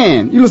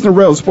 Man, you listen to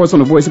Real Sports on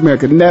the Voice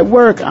America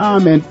Network.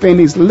 I'm in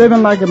Phoenix,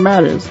 living like it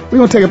matters. We're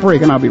going to take a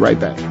break, and I'll be right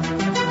back.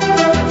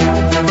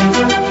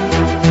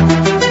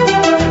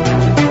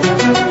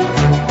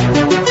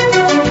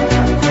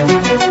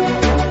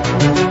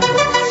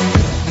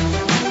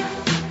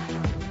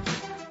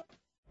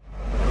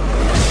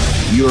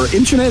 Your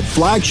internet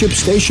flagship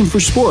station for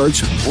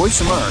sports,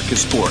 Voice America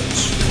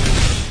Sports.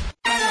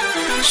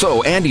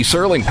 So Andy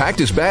Serling packed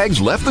his bags,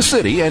 left the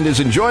city, and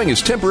is enjoying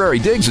his temporary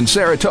digs in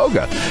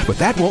Saratoga. But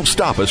that won't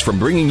stop us from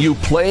bringing you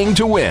Playing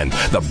to Win,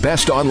 the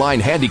best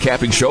online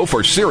handicapping show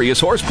for serious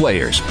horse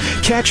players.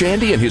 Catch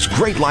Andy and his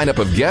great lineup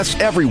of guests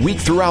every week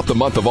throughout the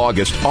month of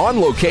August on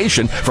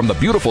location from the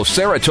beautiful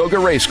Saratoga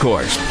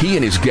Racecourse. He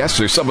and his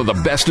guests are some of the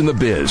best in the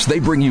biz. They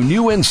bring you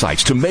new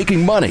insights to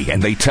making money,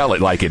 and they tell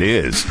it like it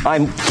is.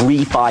 I'm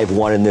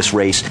 3-5-1 in this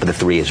race, but the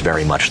 3 is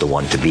very much the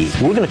one to beat.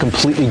 We're going to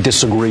completely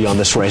disagree on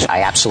this race.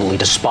 I absolutely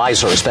despise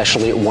her,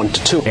 especially at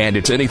 1-2. And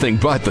it's anything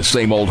but the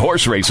same old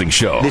horse racing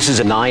show. This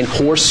is a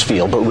 9-horse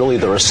field, but really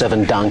there are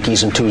 7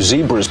 donkeys and 2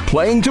 zebras.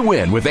 Playing to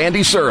Win with Andy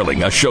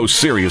Serling, a show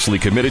seriously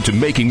committed to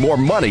making more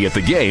money at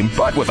the game,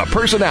 but with a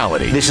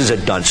personality. This is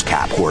a dunce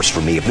cap horse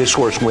for me. If this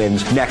horse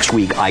wins, next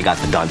week I got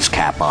the dunce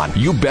cap on.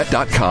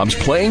 YouBet.com's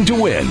Playing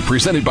to Win,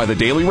 presented by the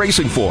Daily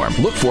Racing Form.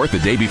 Look for it the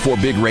day before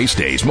big race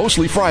days,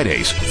 mostly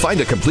Fridays.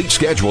 Find a complete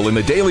schedule in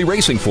the Daily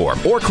Racing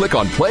Form or click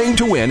on Playing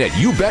to Win at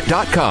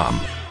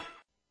YouBet.com.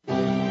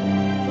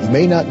 You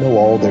may not know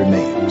all their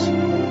names,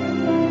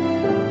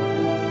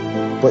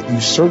 but you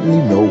certainly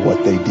know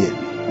what they did.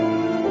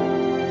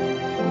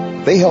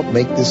 They helped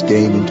make this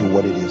game into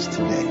what it is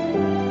today.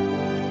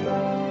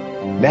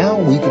 Now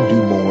we can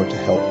do more to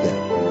help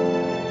them.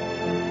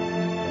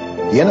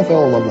 The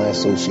NFL Alumni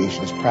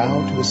Association is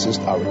proud to assist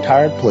our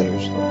retired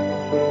players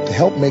to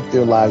help make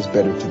their lives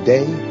better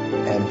today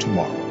and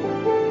tomorrow.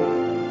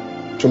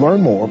 To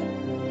learn more,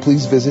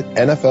 please visit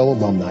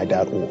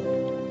NFLalumni.org.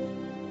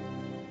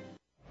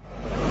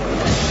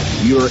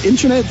 Your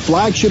internet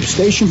flagship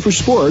station for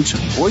sports,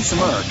 Voice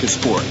America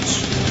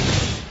Sports.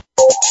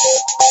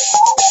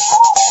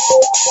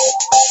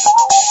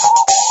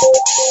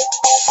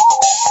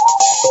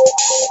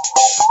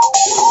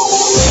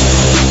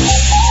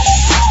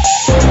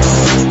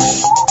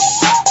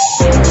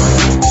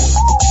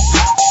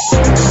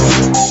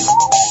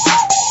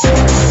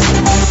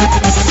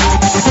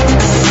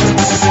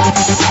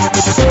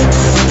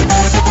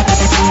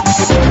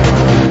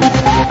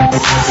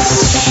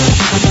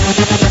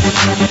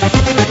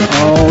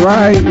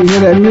 You hear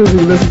that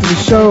music, listen to the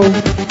show.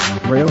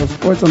 Rail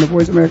Sports on the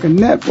Voice America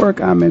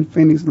Network. I'm in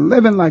Phoenix,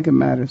 living like it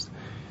matters.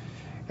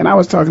 And I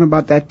was talking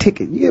about that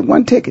ticket. You get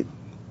one ticket.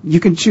 You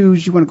can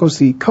choose. You want to go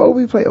see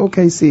Kobe play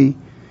OKC.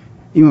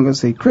 You want to go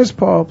see Chris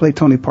Paul play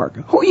Tony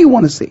Parker. Who you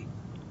want to see?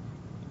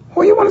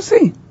 Who you want to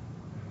see?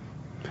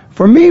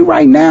 For me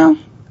right now,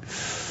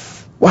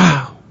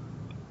 wow.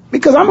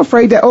 Because I'm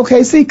afraid that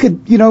OKC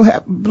could,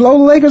 blow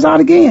the Lakers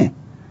out again.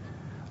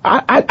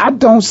 I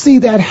don't see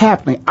that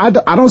happening. I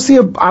don't see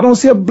a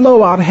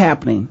blowout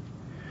happening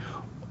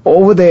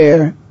over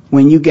there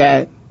when you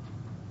got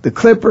the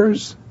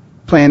Clippers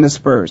playing the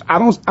Spurs. I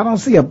don't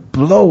see a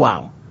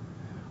blowout.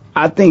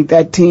 I think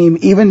that team,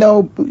 even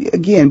though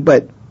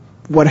but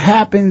what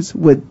happens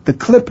with the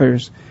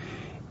Clippers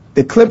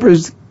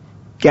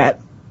got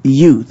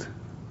youth.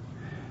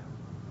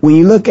 When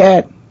you look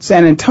at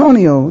San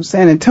Antonio,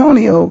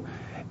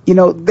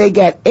 they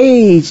got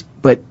age,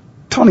 but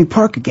Tony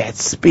Parker got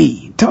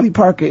speed. Tony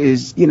Parker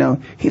is, he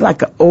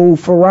like an old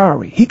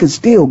Ferrari. He can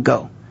still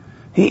go.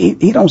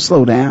 He don't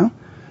slow down.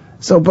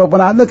 So, but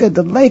when I look at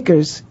the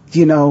Lakers,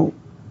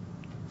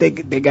 they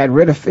got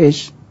rid of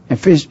Fish. And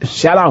Fish,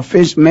 shout out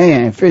Fish,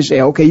 man. Fish said,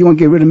 okay, you want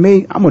to get rid of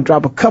me? I'm going to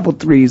drop a couple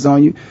threes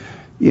on you.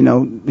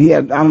 He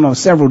had,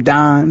 several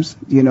dimes,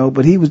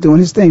 but he was doing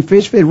his thing.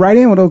 Fish fit right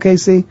in with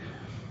OKC.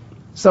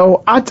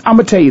 So I'm going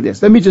to tell you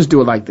this. Let me just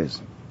do it like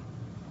this,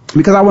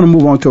 because I want to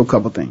move on to a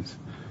couple things.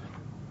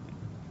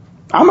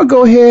 I'm going to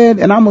go ahead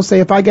and I'm going to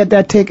say, if I get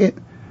that ticket,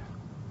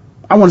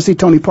 I want to see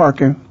Tony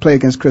Parker play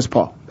against Chris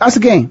Paul. That's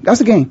a game.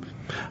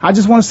 I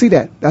just want to see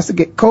that. That's a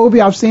game. Kobe,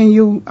 I've seen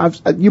you.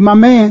 You're my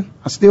man.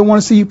 I still want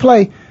to see you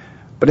play.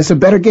 But it's a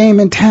better game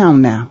in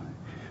town now.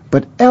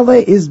 But LA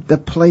is the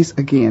place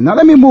again. Now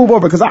let me move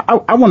over, because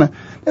I want to,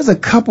 there's a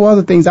couple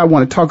other things I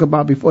want to talk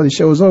about before the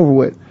show is over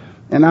with.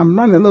 And I'm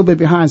running a little bit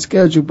behind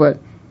schedule, but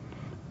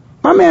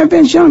my man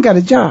Vince Young got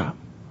a job.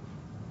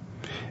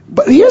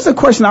 But here's a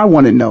question I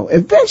want to know.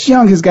 If Vince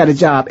Young has got a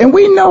job, and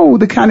we know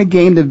the kind of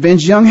game that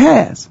Vince Young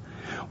has,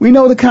 we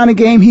know the kind of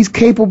game he's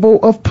capable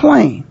of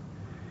playing,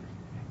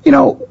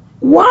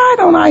 why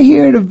don't I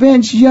hear the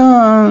Vince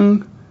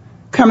Young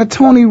kind of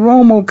Tony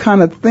Romo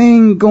kind of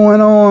thing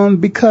going on?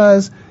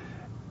 Because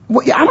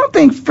I don't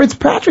think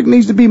Fitzpatrick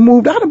needs to be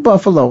moved out of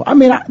Buffalo. I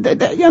mean,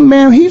 that young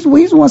man, he's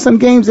won some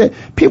games that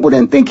people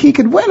didn't think he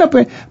could win up,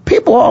 and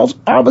people all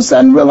of a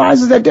sudden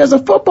realizes that there's a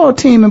football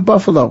team in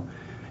Buffalo.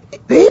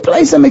 He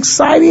plays some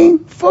exciting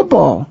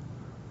football.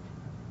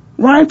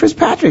 Ryan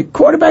Fitzpatrick,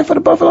 quarterback for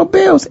the Buffalo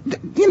Bills.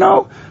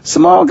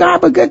 Small guy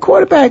but good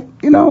quarterback.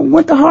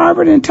 Went to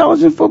Harvard,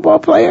 intelligent football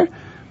player.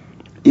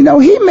 He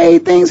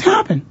made things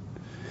happen.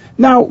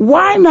 Now,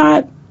 why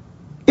not,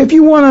 if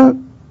you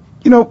want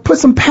to, put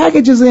some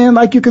packages in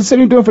like you're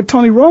considering doing for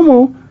Tony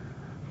Romo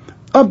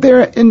up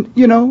there in,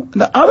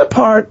 the other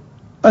part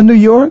of New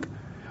York,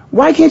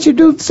 why can't you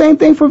do the same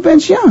thing for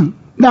Vince Young?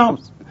 Now,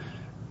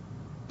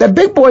 that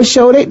Big Boy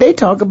show, they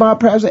talk about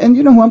perhaps, and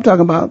you know who I'm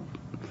talking about,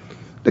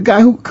 the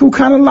guy who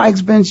kind of likes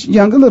Vince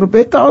Young a little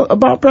bit, thought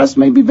about perhaps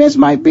maybe Vince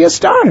might be a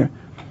starter.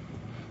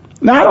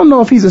 Now, I don't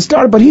know if he's a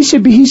starter, but he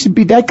should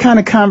be that kind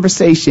of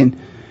conversation.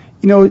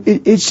 You know,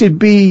 there should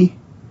be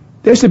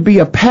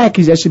a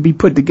package that should be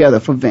put together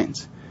for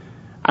Vince.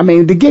 I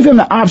mean, to give him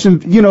the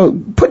option, you know,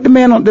 put the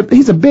man on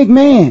he's a big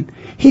man.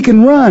 He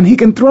can run, he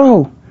can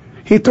throw.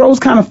 He throws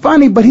kind of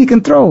funny, but he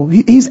can throw.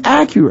 He's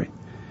accurate.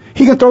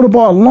 He can throw the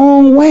ball a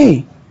long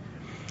way.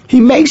 He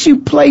makes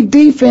you play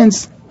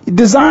defense,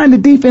 design the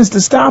defense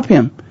to stop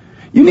him.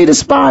 You need a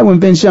spy when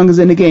Vince Young is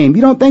in the game.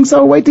 You don't think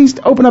so? Wait till he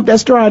open up that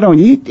stride on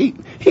you.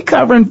 He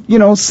covering,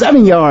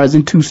 7 yards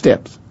in 2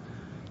 steps.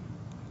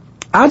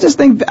 I just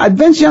think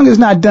Vince Young is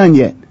not done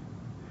yet.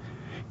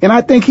 And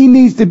I think he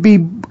needs to be,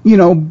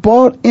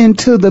 brought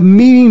into the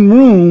meeting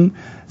room,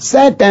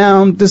 sat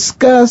down,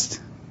 discussed,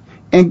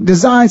 and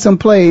designed some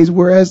plays,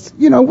 whereas,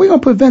 we're going to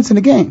put Vince in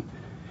the game.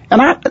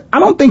 And I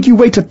don't think you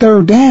wait to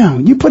 3rd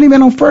down. You put him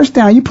in on 1st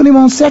down. You put him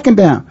on 2nd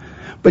down.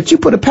 But you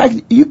put a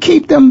package, you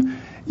keep them,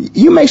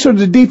 you make sure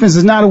the defense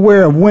is not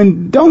aware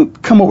of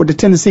don't come up with the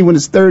tendency when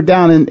it's 3rd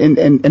down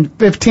and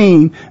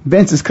 15,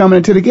 Vince is coming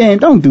into the game.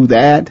 Don't do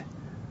that.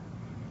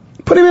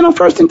 Put him in on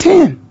 1st and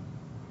 10.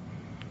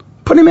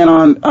 Put him in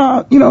on,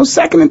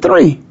 2nd and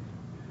 3.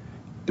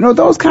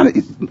 Those kind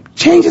of,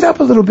 change it up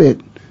a little bit.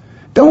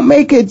 Don't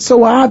make it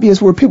so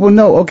obvious where people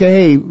know,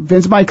 okay, hey,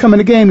 Vince might come in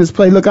the game this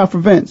play, look out for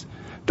Vince.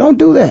 Don't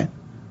do that.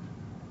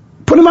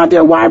 Put him out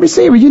there wide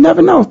receiver. You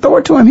never know. Throw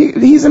it to him.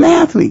 He's an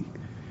athlete.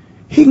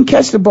 He can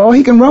catch the ball.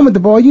 He can run with the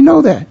ball. You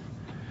know that.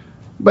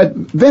 But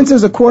Vince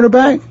is a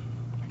quarterback.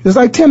 Just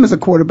like Tim is a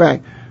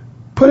quarterback.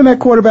 Put him at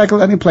quarterback and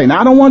let him play.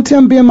 Now, I don't want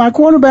Tim being my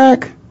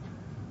quarterback.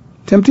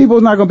 Tim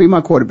Tebow's not going to be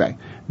my quarterback.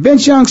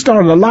 Vince Young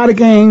started a lot of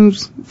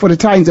games for the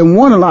Titans and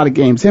won a lot of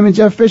games. Him and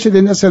Jeff Fisher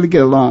didn't necessarily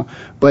get along.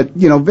 But,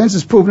 Vince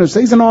has proven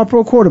himself. He's an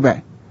all-pro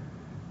quarterback.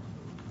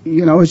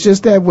 It's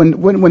just that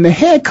when the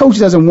head coach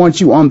doesn't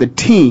want you on the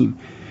team,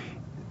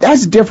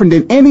 that's different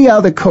than any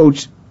other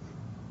coach,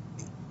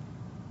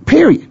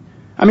 period.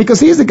 I mean, because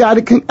he's the guy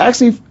that can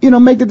actually,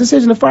 make the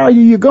decision to fire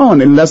you, you're gone.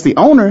 Unless the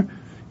owner,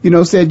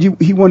 said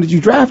he wanted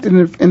you drafted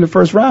in the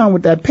 1st round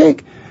with that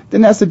pick,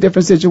 then that's a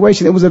different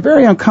situation. It was a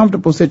very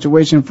uncomfortable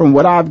situation from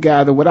what I've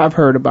gathered, what I've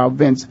heard about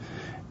Vince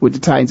with the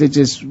Titans. It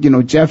just,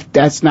 Jeff,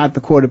 that's not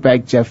the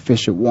quarterback Jeff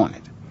Fisher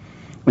wanted.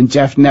 And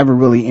Jeff never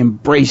really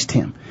embraced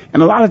him.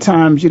 And a lot of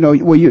times,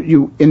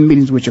 you in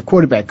meetings with your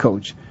quarterback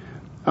coach,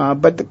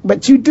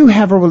 but you do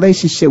have a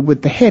relationship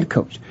with the head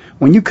coach.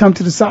 When you come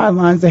to the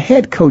sidelines, the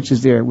head coach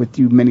is there with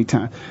you many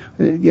times.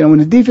 When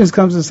the defense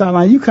comes to the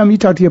sideline, you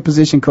talk to your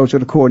position coach or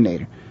the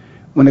coordinator.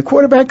 When the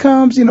quarterback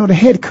comes, the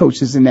head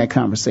coach is in that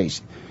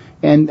conversation.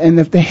 And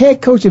if the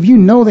head coach, if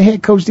the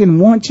head coach didn't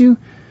want you,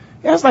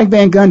 that's like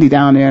Van Gundy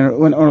down there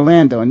in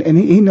Orlando, and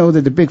he knows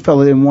that the big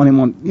fella didn't want him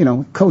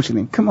on, coaching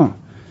him. Come on.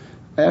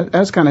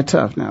 That's kind of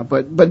tough now.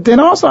 But then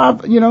also,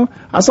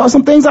 I saw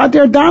some things out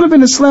there.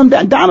 Donovan has slimmed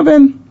down.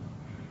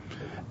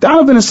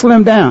 Donovan has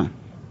slimmed down.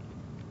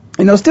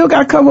 Still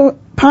got a couple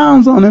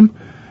pounds on him.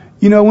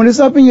 When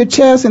it's up in your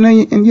chest and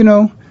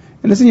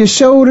it's in your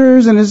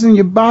shoulders and it's in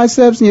your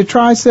biceps and your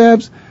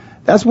triceps,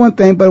 that's one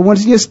thing. But when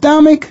it's in your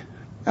stomach,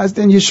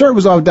 then your shirt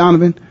was off,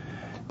 Donovan.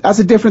 That's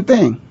a different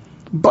thing.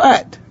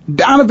 But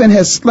Donovan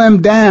has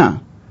slimmed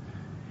down.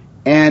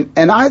 And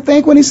I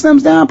think when he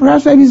slims down,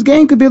 perhaps maybe his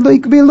game could be a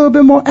little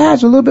bit more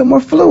agile, a little bit more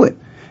fluid.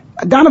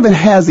 Donovan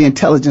has the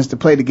intelligence to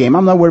play the game.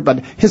 I'm not worried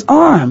about his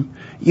arm,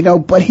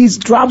 but he's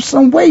dropped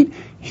some weight.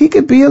 He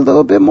could be a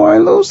little bit more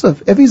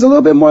elusive. If he's a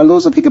little bit more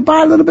elusive, he could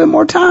buy a little bit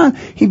more time.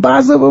 He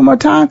buys a little bit more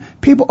time.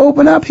 People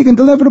open up. He can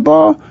deliver the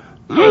ball.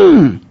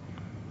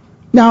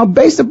 Now,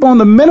 based upon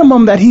the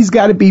minimum that he's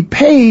got to be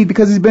paid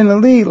because he's been in the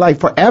league like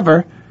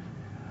forever,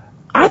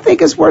 I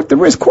think it's worth the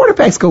risk.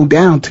 Quarterbacks go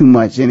down too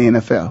much in the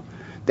NFL.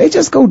 They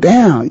just go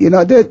down.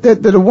 They're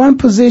the one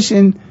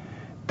position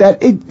that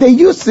they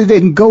used to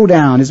didn't go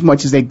down as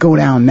much as they go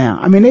down now.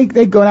 I mean,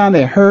 they go down,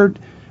 they're hurt,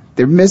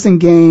 they're missing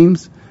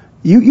games.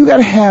 You got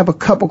to have a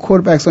couple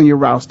quarterbacks on your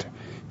roster.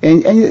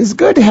 And it's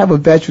good to have a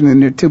veteran in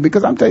there, too,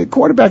 because I'm telling you,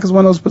 quarterback is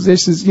one of those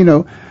positions,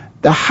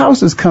 the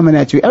house is coming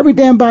at you. Every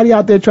damn body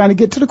out there trying to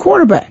get to the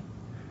quarterback.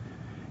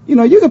 You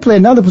can play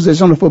another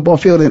position on the football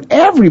field and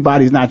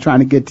everybody's not trying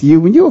to get to you.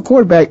 When you're a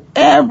quarterback,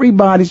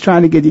 everybody's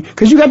trying to get you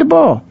because you got the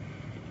ball.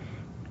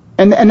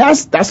 And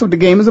that's what the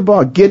game is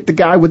about. Get the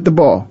guy with the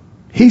ball.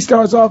 He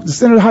starts off, the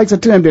center hikes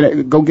it to him,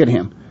 then go get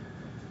him.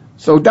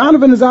 So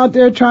Donovan is out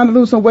there trying to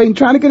lose some weight and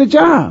trying to get a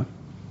job.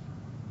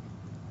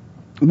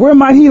 Where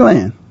might he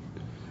land?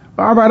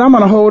 All right, I'm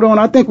going to hold on.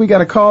 I think we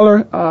got a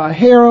caller,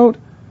 Harold.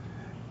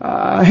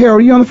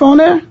 Harold, you on the phone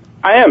there?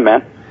 I am,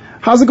 man.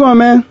 How's it going,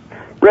 man?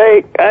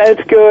 Ray,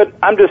 it's good.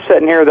 I'm just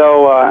sitting here,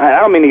 though. I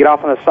don't mean to get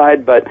off on the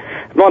side, but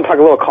I want to talk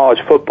a little college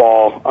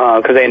football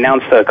because they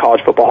announced the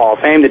College Football Hall of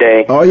Fame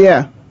today. Oh,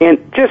 yeah.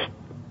 And just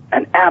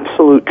an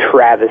absolute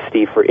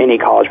travesty for any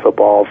college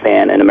football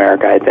fan in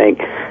America, I think.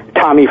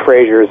 Tommy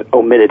Frazier is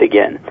omitted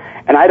again.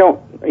 And I don't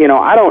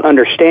I don't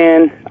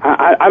understand.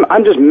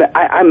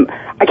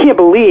 I can't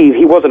believe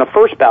he wasn't a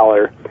first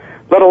balloter,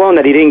 let alone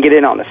that he didn't get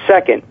in on the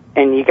second.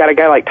 And you got a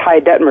guy like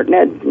Ty Detmer,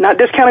 not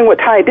discounting what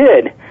Ty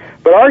did,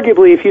 but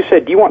arguably if you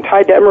said, do you want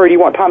Ty Detmer or do you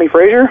want Tommy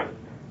Frazier?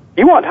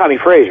 You want Tommy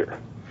Frazier.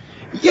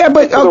 Yeah,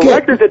 but okay. The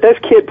record that this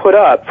kid put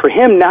up, for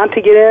him not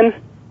to get in,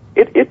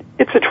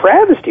 it's a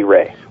travesty,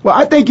 Ray. Well,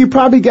 I think you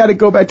probably got to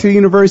go back to the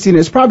university, and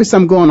there's probably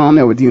something going on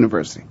there with the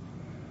university.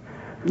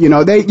 You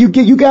got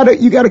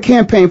to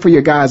campaign for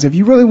your guys. If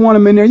you really want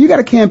them in there, you got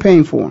to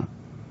campaign for them.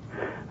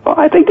 Well,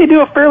 I think they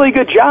do a fairly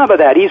good job of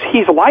that.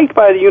 He's liked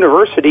by the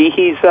university.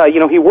 He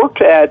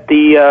worked at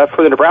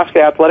for the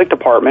Nebraska athletic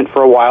department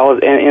for a while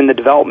in the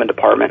development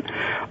department.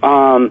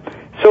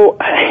 So,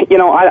 I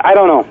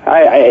don't know.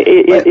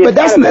 But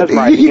that's not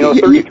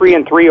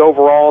 33-3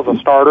 overall as a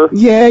starter.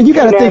 Yeah, you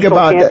got to think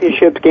about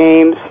championships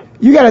games.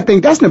 You got to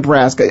think that's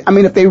Nebraska. I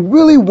mean, if they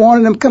really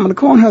wanted him coming to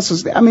Corn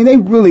Hustlers, I mean, they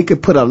really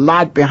could put a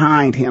lot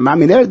behind him. I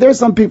mean, there's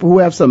some people who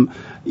have some,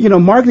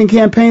 marketing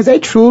campaigns. They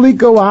truly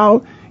go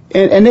out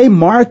and they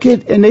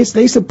market and they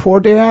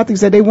support their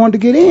athletes that they want to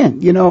get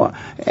in,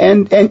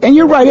 and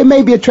you're right, it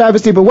may be a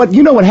travesty, but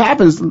what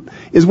happens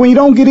is when you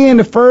don't get in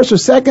the first or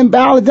second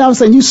ballot, all of a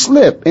sudden you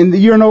slip and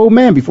you're an old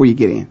man before you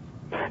get in.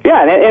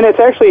 Yeah, and it's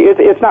actually,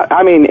 it's not,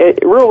 I mean,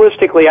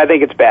 realistically, I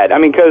think it's bad. I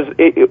mean, because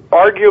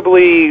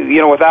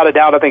arguably, without a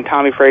doubt, I think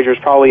Tommy Frazier is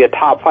probably a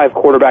top 5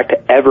 quarterback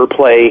to ever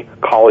play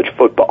college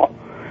football.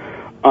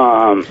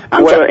 And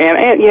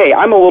hey,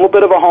 I'm a little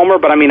bit of a homer,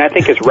 but I mean, I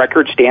think his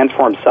record stands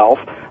for himself.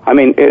 I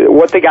mean,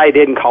 what the guy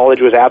did in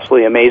college was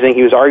absolutely amazing.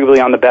 He was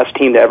arguably on the best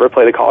team to ever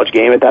play the college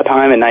game at that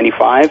time in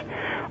 '95.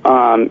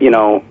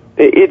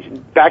 It's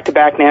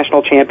back-to-back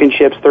national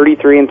championships,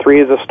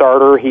 33-3 as a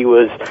starter. He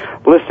was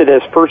listed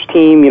as first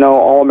team,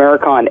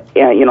 All-America on,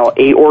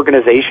 8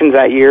 organizations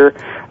that year.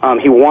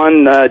 He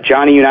won the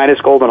Johnny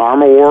Unitas Golden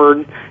Arm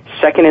Award,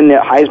 second in the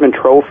Heisman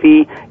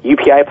Trophy,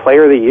 UPI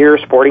Player of the Year,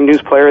 Sporting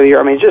News Player of the Year.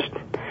 I mean,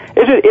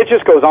 it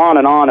just goes on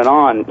and on and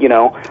on,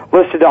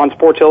 listed on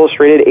Sports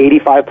Illustrated,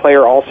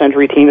 85-player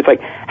all-century team. It's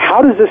like,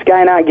 how does this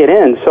guy not get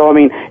in? So, I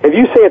mean, if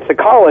you say it's the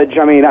college,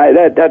 I mean,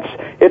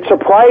 it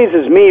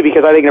surprises me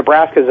because I think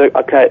Nebraska is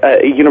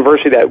a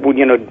university that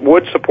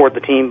would support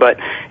the team. But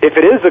if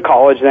it is the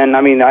college, then,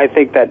 I mean, I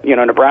think that,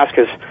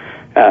 Nebraska's,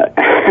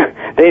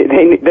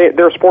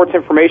 their sports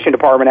information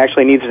department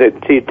actually needs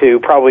to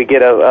probably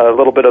get a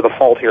little bit of the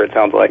fault here, it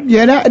sounds like.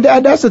 Yeah,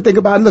 that's the thing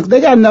about it. Look,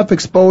 they got enough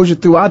exposure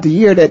throughout the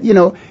year that,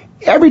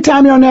 every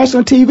time you're on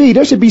national TV,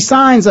 there should be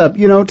signs up,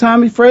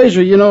 Tommy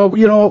Frazier,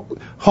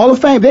 Hall of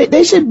Fame.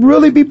 They should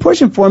really be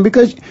pushing for him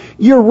because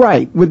you're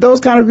right. With those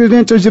kind of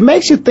credentials, it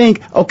makes you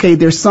think, okay,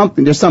 there's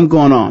something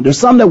going on. There's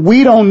something that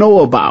we don't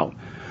know about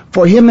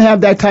for him to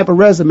have that type of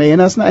resume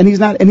and he's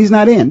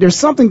not in. There's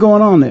something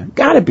going on there.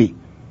 Gotta be.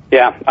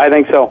 Yeah, I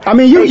think so. I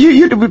mean,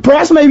 you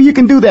perhaps maybe you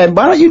can do that.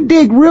 Why don't you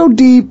dig real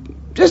deep,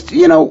 just,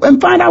 and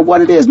find out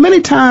what it is.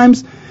 Many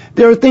times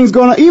there are things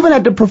going on, even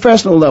at the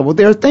professional level.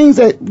 There are things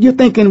that you're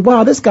thinking,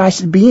 wow, this guy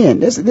should be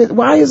in.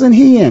 Why isn't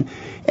he in?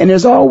 And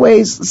there's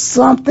always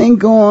something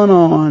going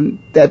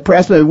on that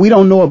perhaps we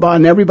don't know about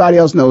and everybody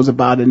else knows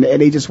about, and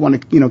they just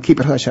want to, keep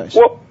it hush-hush.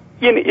 Well,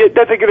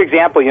 that's a good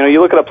example.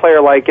 You look at a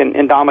player like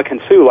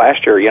Ndamukong Suh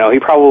last year. He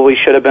probably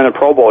should have been a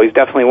Pro Bowl. He's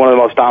definitely one of the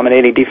most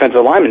dominating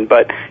defensive linemen,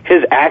 but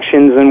his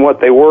actions and what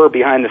they were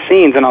behind the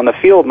scenes and on the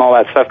field and all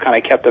that stuff kind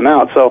of kept him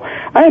out. So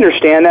I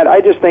understand that.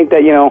 I just think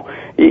that, you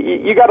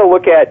got to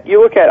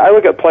I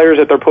look at players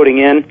that they're putting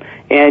in,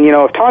 and,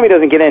 if Tommy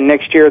doesn't get in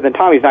next year, then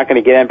Tommy's not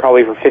going to get in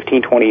probably for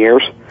 15, 20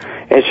 years.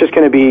 It's just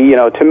going to be,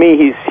 to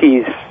me,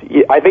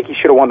 I think he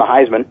should have won the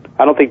Heisman.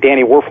 I don't think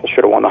Danny Werfel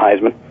should have won the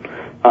Heisman.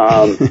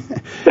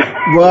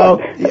 Well,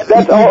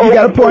 that's all you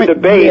got a point.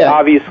 Debate,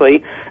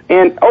 obviously.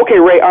 And okay,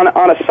 Ray. On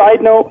a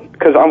side note,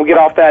 because I'm gonna get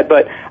off that,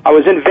 but I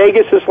was in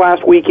Vegas this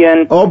last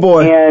weekend. Oh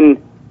boy!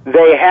 And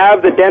they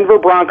have the Denver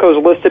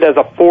Broncos listed as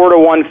a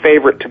 4-1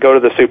 favorite to go to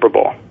the Super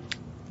Bowl.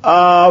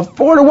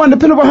 4-1,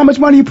 depending on how much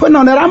money you're putting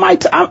on that. I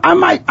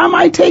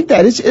might take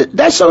that.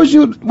 That shows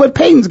you what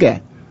Peyton's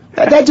got.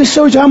 That just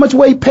shows you how much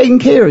weight Peyton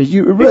carries.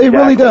 It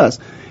really does.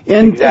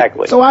 And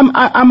exactly. So I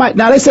might.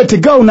 Now they said to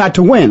go, not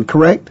to win,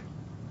 correct?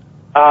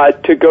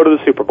 To go to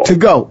the Super Bowl. To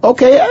go.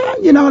 Okay,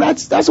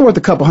 that's worth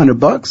a couple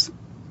 $100.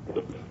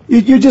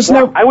 You just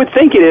never. I would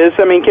think it is.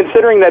 I mean,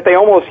 considering that they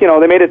almost,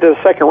 they made it to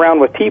the second round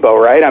with Tebow,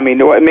 right? I mean,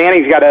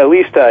 Manning's got to at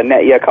least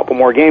net you a couple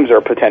more games there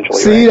potentially.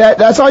 See, right?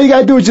 that's all you got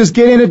to do is just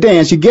get in the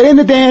dance. You get in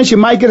the dance, you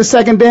might get a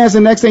second dance,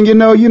 and next thing you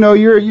know,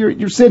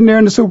 you're sitting there,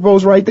 and the Super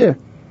Bowl's right there.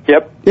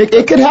 Yep.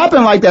 It could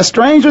happen like that.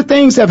 Stranger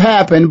things have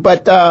happened,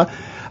 but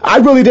I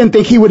really didn't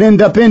think he would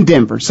end up in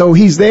Denver. So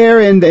he's there,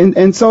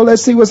 and so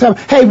let's see what's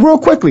happening. Hey, real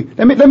quickly,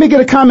 let me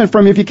get a comment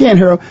from you if you can,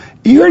 Harold.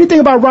 You heard anything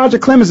about Roger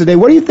Clemens today?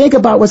 What do you think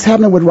about what's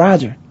happening with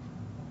Roger?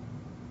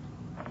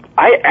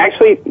 I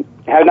actually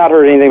have not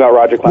heard anything about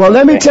Roger Clemens. Well,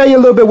 let me tell you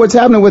a little bit what's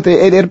happening with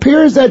it. It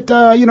appears that,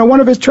 one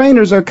of his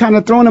trainers are kind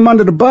of throwing him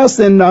under the bus,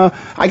 and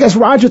I guess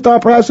Roger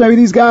thought perhaps maybe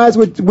these guys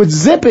would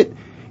zip it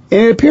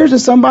And it appears that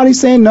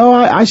somebody's saying, no,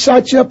 I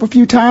shot you up a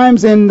few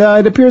times, and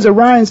it appears that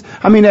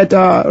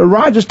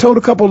Rogers told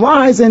a couple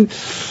lies, and,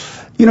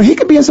 he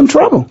could be in some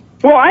trouble.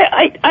 Well,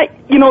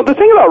 the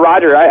thing about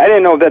Roger, I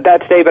didn't know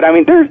that state, but I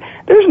mean,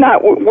 there's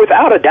not,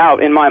 without a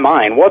doubt in my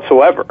mind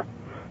whatsoever,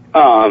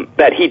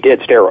 that he did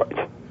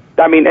steroids.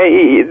 I mean,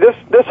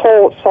 this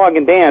whole song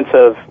and dance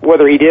of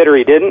whether he did or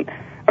he didn't,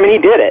 I mean, he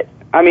did it.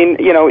 I mean,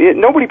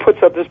 nobody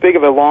puts up this big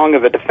of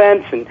a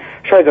defense and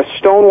tries to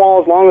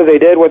stonewall as long as they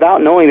did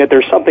without knowing that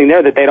there's something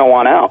there that they don't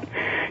want out.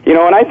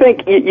 And I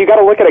think you got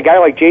to look at a guy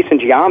like Jason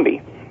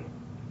Giambi.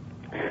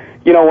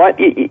 You know what?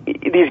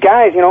 These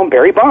guys,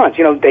 Barry Bonds,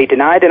 they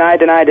deny,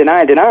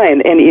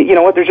 and you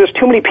know what? There's just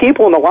too many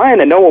people in the line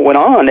that know what went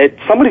on.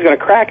 Somebody's going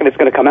to crack and it's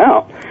going to come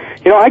out.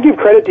 I give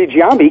credit to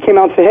Giambi. He came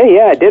out and said, hey,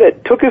 yeah, I did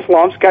it. Took his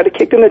lumps, got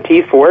kicked in the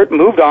teeth for it,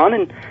 moved on,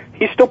 and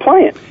he's still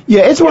playing.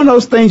 Yeah, it's one of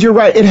those things. You're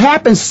right. It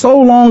happened so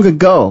long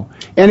ago.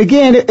 And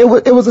again, it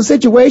was a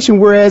situation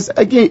whereas,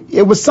 again,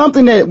 it was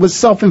something that was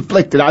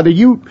self-inflicted. Either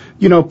you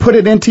put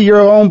it into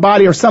your own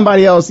body or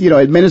somebody else,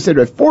 administered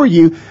it for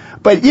you.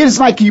 But it's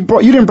like you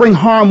didn't bring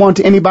harm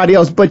onto anybody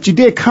else, but you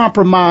did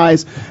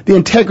compromise the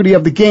integrity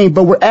of the game.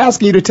 But we're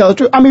asking you to tell the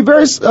truth. I mean,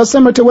 very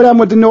similar to what happened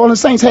with the New Orleans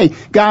Saints. Hey,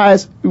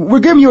 guys, we're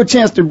giving you a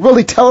chance to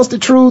really tell us the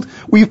truth.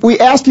 We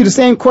asked you the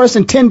same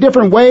question 10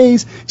 different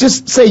ways.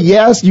 Just say,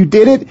 yes, you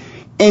did it.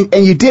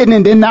 And you didn't,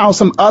 and then now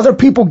some other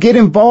people get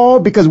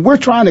involved because we're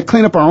trying to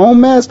clean up our own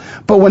mess.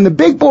 But when the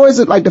big boys,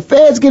 like the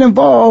feds, get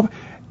involved,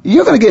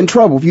 you're going to get in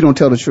trouble if you don't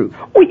tell the truth.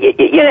 Well,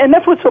 yeah, and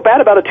that's what's so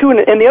bad about it, too.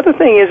 And the other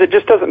thing is it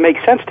just doesn't make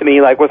sense to me,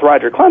 like with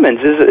Roger Clemens,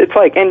 is it's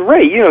like, and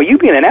Ray, you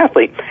being an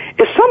athlete,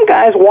 if some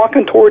guy's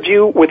walking towards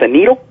you with a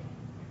needle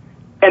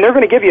and they're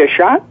going to give you a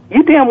shot,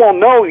 you damn well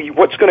know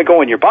what's going to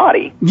go in your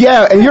body.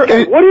 Yeah, and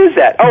what is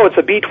that? Oh, it's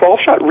a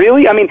B12 shot?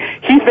 Really? I mean,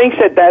 he thinks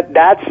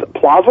that's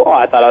plausible. Oh,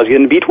 I thought I was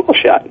getting a B12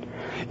 shot.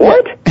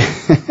 What?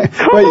 Yeah.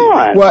 Come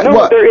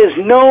on. There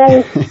is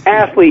no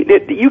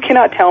athlete. You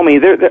cannot tell me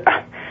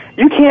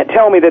you can't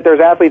tell me that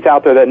there's athletes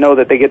out there that know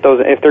that they get those,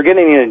 if they're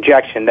getting an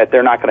injection, that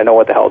they're not going to know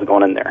what the hell is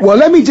going in there. Well,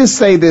 let me just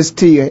say this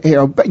to you,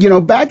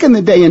 Harold. Back in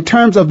the day, in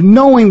terms of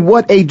knowing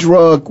what a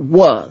drug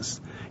was,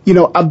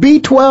 a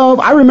B12,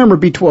 I remember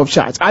B12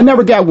 shots. I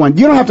never got one.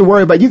 You don't have to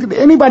worry about it.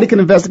 Anybody can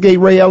investigate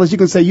Ray Ellis. You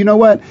can say, you know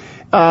what?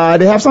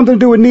 They have something to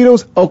do with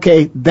needles.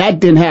 Okay, that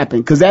didn't happen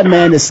because that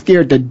man is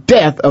scared to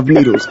death of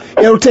needles.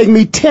 It'll take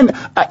me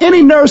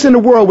any nurse in the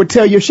world would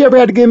tell you if she ever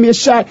had to give me a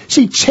shot,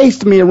 she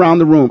chased me around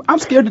the room. I'm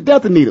scared to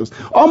death of needles.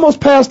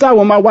 Almost passed out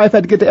when my wife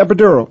had to get the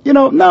epidural.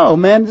 No,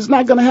 man, it's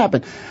not going to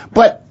happen.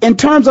 But in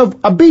terms of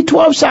a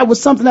B12 shot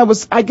was something that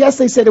was, I guess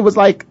they said it was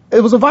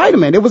a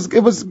vitamin. It was,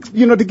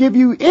 to give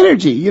you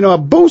energy, a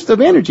boost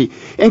of energy.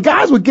 And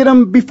guys would get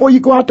them before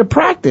you go out to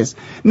practice.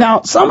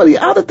 Now, some of the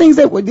other things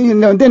that would,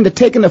 then they're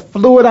taking the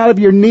fluid out of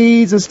your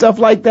knees and stuff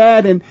like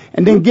that, and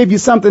then give you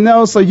something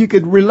else so you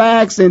could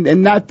relax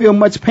and not feel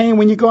much pain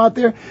when you go out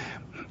there.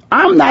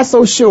 I'm not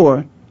so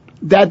sure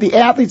that the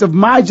athletes of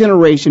my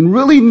generation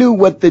really knew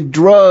what the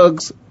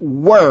drugs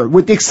were,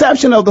 with the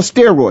exception of the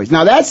steroids.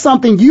 Now, that's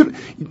something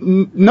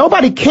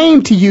nobody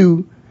came to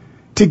you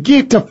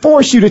to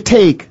force you to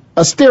take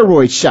a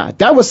steroid shot.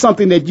 That was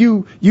something that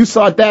you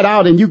sought that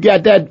out, and you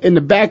got that in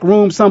the back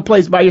room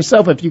someplace by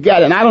yourself if you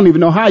got it, and I don't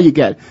even know how you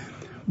got it.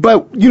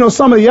 But,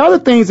 some of the other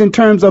things in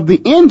terms of the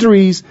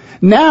injuries,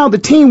 now the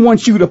team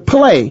wants you to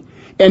play.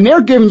 And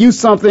they're giving you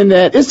something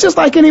that it's just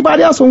like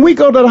anybody else. When we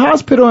go to the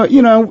hospital,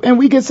 and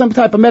we get some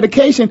type of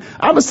medication,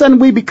 all of a sudden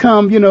we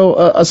become,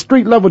 a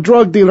street level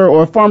drug dealer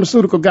or a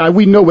pharmaceutical guy.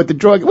 We know what the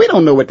drug, we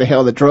don't know what the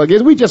hell the drug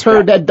is. We just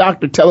heard that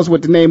doctor tell us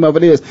what the name of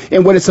it is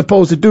and what it's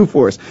supposed to do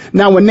for us.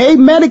 Now, when they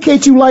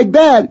medicate you like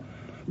that,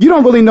 you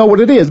don't really know what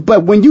it is.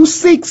 But when you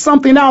seek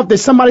something out that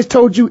somebody's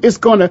told you it's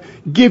going to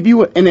give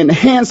you an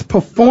enhanced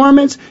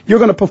performance, you're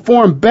going to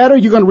perform better,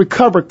 you're going to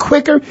recover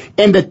quicker,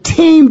 and the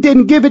team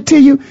didn't give it to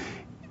you,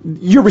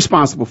 you're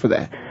responsible for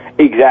that.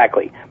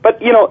 Exactly. But,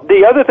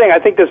 the other thing I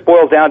think this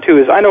boils down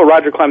to is, I know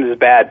Roger Clemens is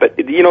bad, but,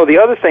 the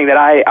other thing that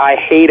I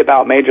hate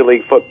about Major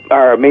League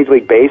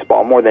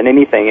Baseball more than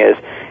anything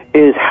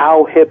is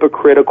how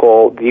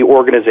hypocritical the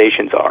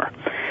organizations are.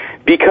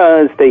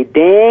 Because they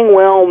dang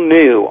well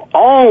knew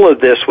all of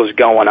this was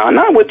going on,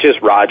 not with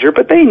just Roger,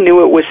 but they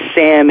knew it with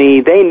Sammy,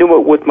 they knew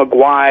it with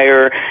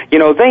McGuire,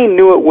 they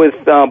knew it with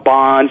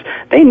Bonds,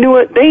 they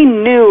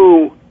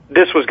knew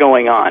this was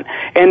going on.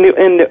 And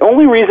the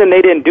only reason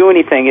they didn't do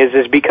anything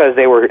is because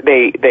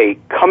they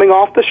coming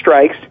off the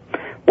strikes,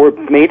 where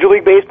Major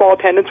League Baseball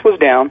attendance was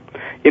down,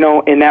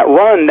 in that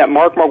run that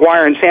Mark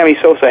McGuire and Sammy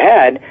Sosa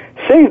had,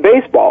 saved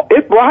baseball.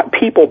 It brought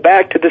people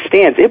back to the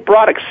stands. It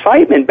brought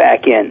excitement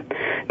back in.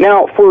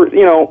 Now, for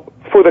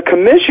the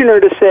commissioner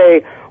to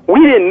say,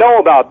 we didn't know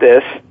about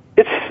this,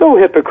 it's so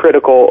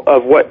hypocritical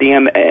of what the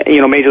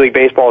Major League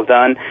Baseball has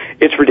done.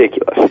 It's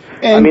ridiculous.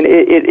 And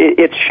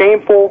it's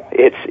shameful.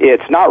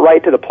 It's not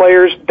right to the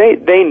players.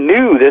 They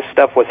knew this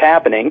stuff was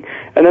happening,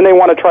 and then they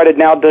want to try to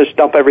now just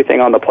dump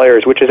everything on the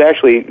players, which is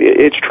actually,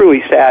 it's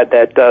truly sad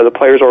that the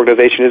players'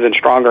 organization isn't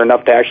stronger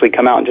enough to actually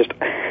come out and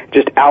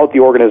just out the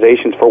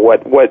organizations for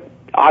what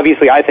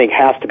obviously I think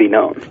has to be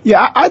known.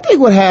 Yeah, I think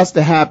what has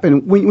to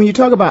happen when you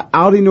talk about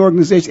outing the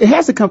organization, it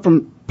has to come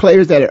from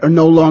players that are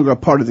no longer a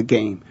part of the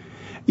game.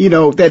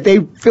 That they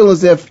feel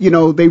as if,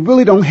 they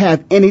really don't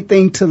have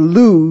anything to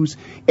lose,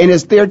 and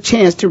it's their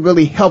chance to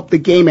really help the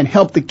game and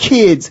help the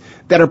kids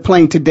that are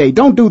playing today.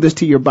 Don't do this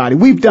to your body.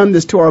 We've done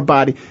this to our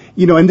body,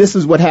 and this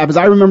is what happens.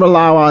 I remember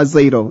Lyle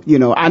Alzado,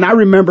 and I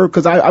remember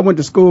because I went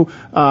to school,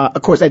 of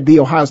course, at The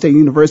Ohio State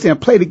University, and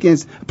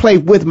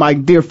played with my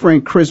dear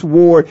friend Chris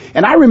Ward,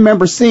 and I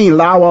remember seeing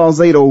Lyle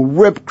Alzado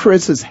rip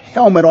Chris's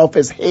helmet off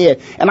his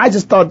head, and I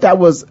just thought that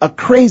was a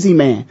crazy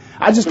man.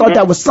 I just thought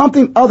that was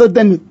something other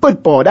than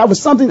football. That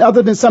was something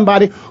other than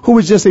somebody who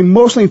was just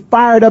emotionally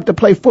fired up to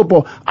play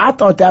football. I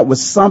thought that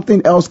was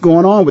something else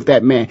going on with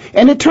that man.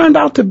 And it turned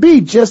out to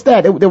be just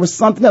that. There was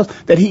something else,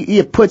 that he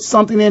had put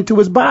something into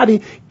his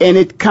body, and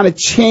it kind of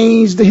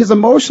changed his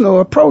emotional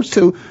approach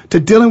to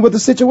dealing with the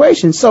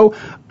situation. So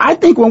I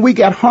think when we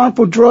got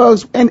harmful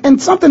drugs,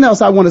 and something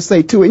else I want to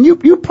say too, and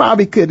you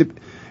probably could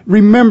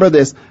remember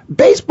this,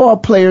 baseball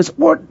players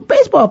weren't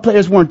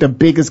the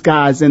biggest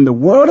guys in the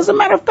world. As a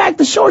matter of fact,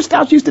 the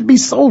shortstops used to be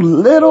so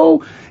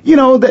little.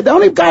 The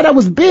only guy that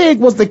was big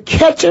was the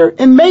catcher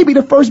and maybe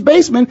the first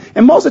baseman,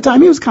 and most of the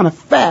time he was kind of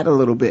fat a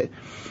little bit.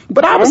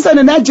 But all of a sudden,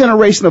 in that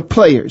generation of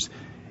players,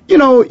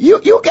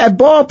 you got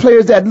ball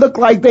players that look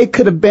like they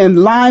could have been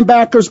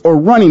linebackers or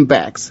running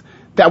backs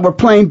that were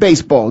playing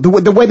baseball,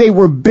 the way they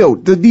were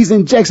built, these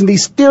injections,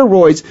 these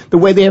steroids, the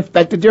way they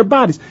affected their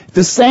bodies.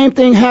 The same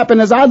thing happened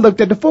as I looked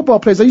at the football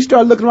players. You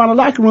started looking around the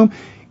locker room,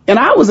 and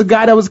I was a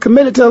guy that was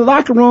committed to the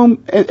locker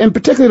room, and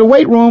particularly the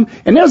weight room,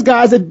 and there's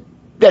guys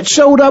that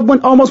showed up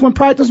when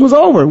practice was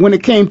over, when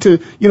it came to,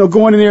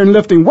 going in there and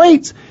lifting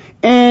weights.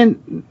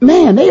 And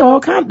man,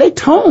 they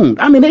toned.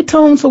 I mean, they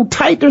toned so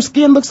tight, their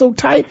skin looked so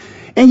tight,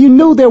 and you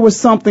knew there was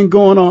something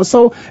going on.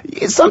 So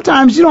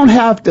sometimes you don't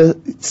have to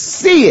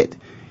see it,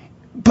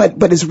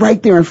 but it's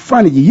right there in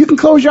front of you. You can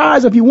close your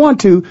eyes if you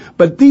want to,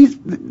 but the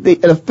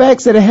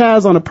effects that it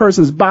has on a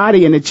person's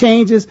body and the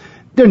changes,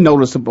 they're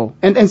noticeable.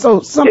 And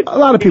so a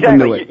lot of people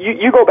knew it.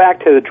 You go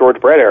back to the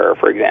George Brett era,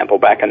 for example,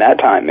 back in that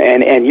time,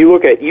 and you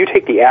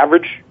take the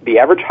average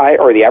height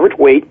or the average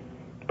weight,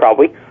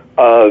 probably,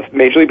 of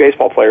Major League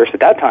Baseball players at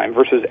that time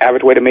versus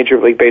average weight of Major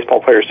League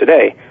Baseball players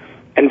today,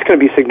 and it's going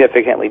to be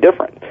significantly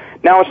different.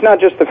 Now, it's not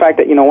just the fact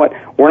that,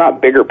 we're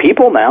not bigger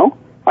people now.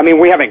 I mean,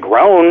 we haven't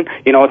grown.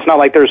 It's not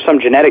like there's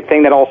some genetic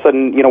thing that all of a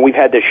sudden, we've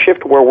had this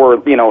shift where we're,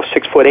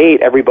 6'8",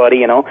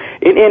 everybody, and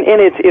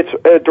it's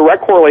a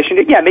direct correlation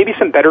to, maybe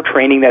some better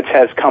training that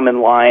has come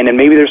in line, and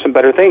maybe there's some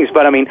better things.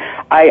 But, I mean,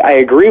 I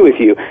agree with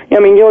you. I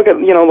mean, you look at,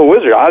 the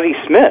Wizard, Ozzie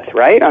Smith,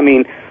 right? I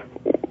mean,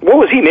 what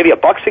was he? Maybe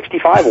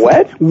 $165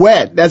 wet?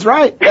 Wet. That's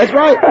right.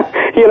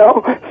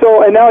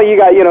 So, and now you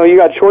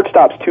got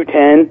shortstops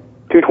 210.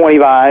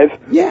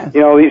 225. Yeah.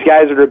 These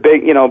guys that are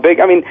big, big.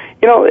 I mean,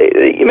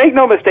 you make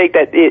no mistake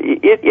that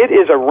it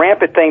is a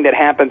rampant thing that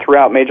happened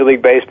throughout Major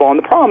League Baseball. And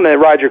the problem that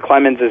Roger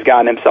Clemens has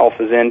gotten himself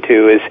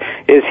into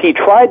is he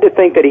tried to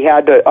think that he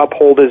had to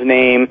uphold his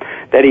name,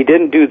 that he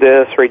didn't do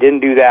this or he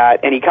didn't do that,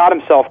 and he got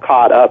himself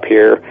caught up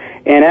here.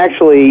 And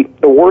actually,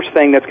 the worst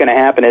thing that's going to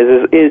happen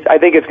is I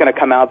think it's going to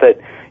come out that,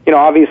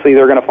 obviously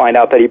they're going to find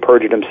out that he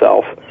perjured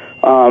himself.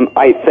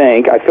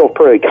 I feel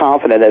pretty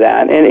confident of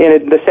that.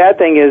 And the sad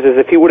thing is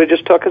if he would have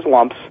just took his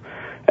lumps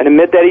and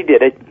admit that he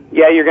did it,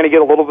 you're going to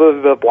get a little bit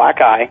of a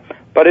black eye,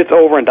 but it's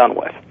over and done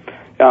with.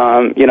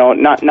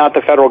 Not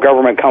the federal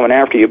government coming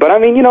after you. But I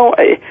mean,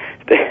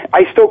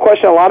 I still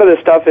question a lot of this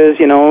stuff is,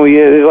 the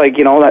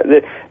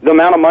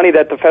amount of money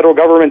that the federal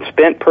government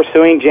spent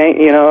pursuing,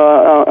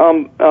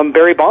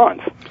 Barry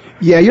Bonds.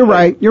 Yeah, you're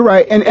right.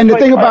 And the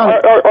thing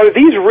about are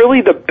these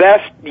really the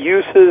best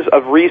uses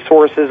of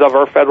resources of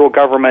our federal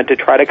government to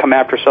try to come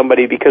after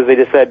somebody because they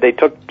just said they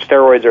took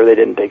steroids or they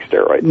didn't take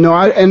steroids? No,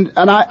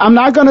 I'm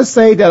not going to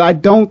say that I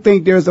don't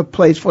think there's a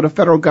place for the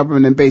federal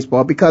government in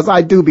baseball, because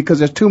I do, because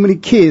there's too many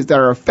kids that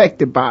are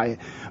affected by it.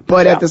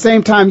 But at the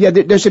same time,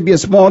 there should be a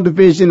small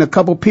division, a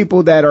couple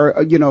people that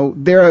are,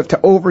 there to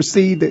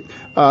oversee the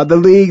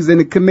leagues and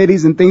the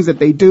committees and things that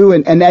they do,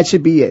 and that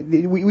should be it.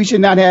 We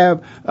should not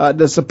have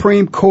the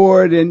Supreme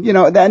Court and,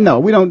 that.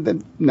 No, we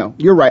don't. No,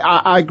 you're right.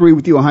 I agree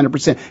with you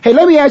 100%. Hey,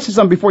 let me ask you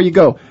something before you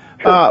go.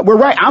 We're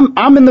right.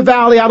 I'm in the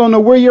Valley. I don't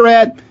know where you're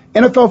at.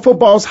 NFL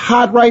football's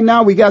hot right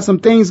now. We got some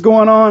things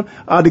going on.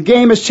 The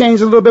game has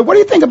changed a little bit. What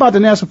do you think about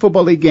the National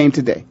Football League game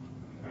today?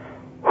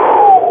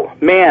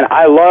 Man,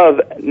 I love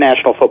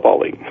National Football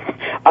League.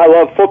 I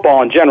love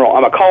football in general.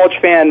 I'm a college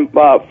fan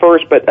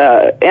first, but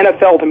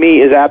NFL to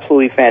me is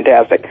absolutely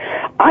fantastic.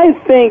 I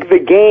think the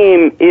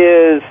game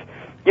is,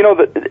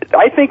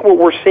 I think what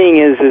we're seeing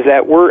is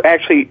that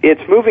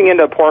it's moving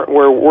into a part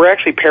where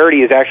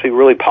parity is actually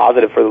really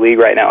positive for the league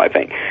right now, I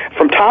think.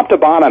 From top to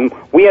bottom,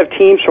 we have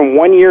teams from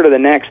one year to the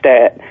next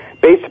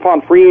based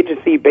upon free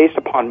agency, based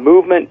upon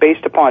movement,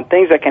 based upon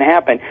things that can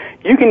happen.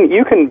 You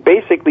can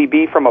basically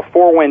be from a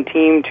 4-win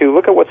team to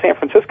look at what San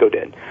Francisco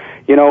did,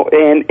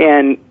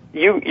 and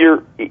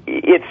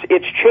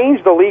it's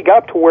changed the league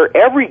up to where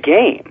every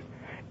game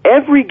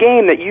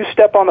that you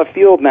step on the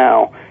field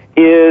now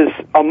is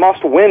a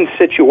must-win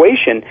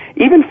situation,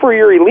 even for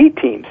your elite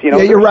teams. You know,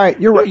 yeah, you're right.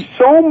 There's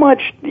so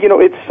much,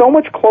 it's so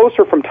much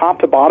closer from top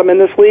to bottom in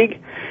this league.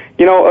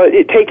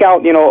 Take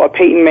out, a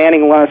Peyton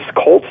Manning-less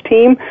Colts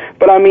team.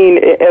 But, I mean,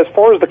 as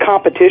far as the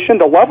competition,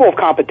 the level of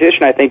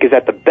competition, I think, is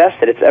at the best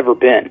that it's ever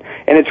been.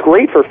 And it's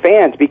great for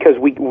fans because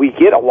we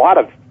get a lot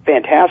of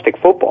fantastic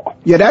football.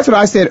 Yeah, that's what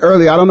I said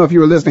earlier. I don't know if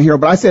you were listening here,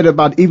 but I said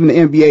about even the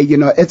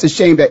NBA, it's a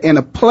shame that in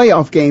a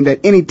playoff game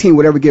that any team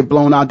would ever get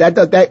blown out.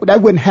 That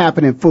wouldn't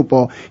happen in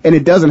football, and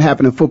it doesn't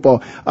happen in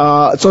football.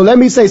 So let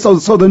me say, so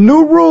the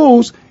new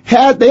rules,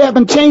 they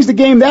haven't changed the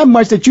game that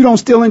much that you don't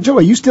still enjoy.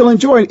 You still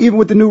enjoy it even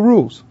with the new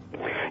rules.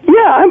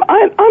 Yeah,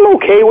 I'm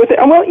okay with it.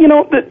 Well,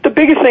 the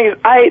biggest thing is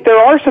there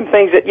are some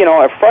things that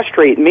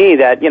frustrate me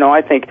that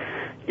I think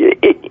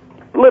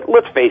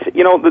let's face it.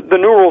 The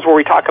new rules where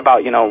we talk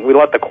about we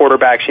let the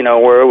quarterbacks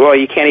where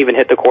you can't even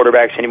hit the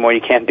quarterbacks anymore.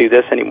 You can't do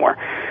this anymore.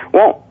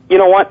 Well, you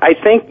know what? I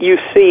think you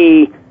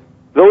see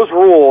those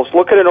rules.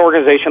 Look at an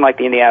organization like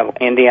the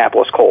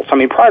Indianapolis Colts. I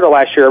mean, prior to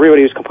last year,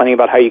 everybody was complaining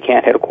about how you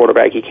can't hit a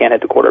quarterback. You can't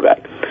hit the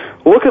quarterback.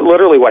 Look at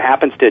literally what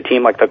happens to a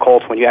team like the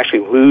Colts when you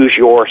actually lose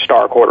your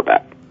star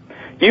quarterback.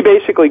 You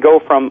basically go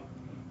from,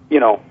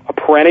 a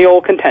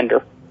perennial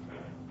contender,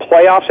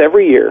 playoffs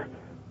every year,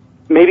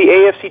 maybe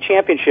AFC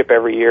championship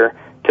every year,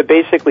 to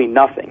basically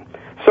nothing.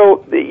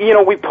 So,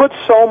 we put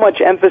so much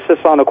emphasis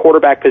on the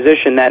quarterback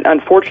position that,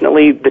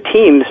 unfortunately, the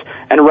teams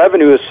and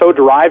revenue is so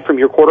derived from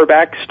your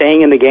quarterback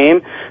staying in the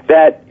game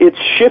that it's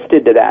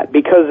shifted to that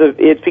because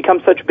it's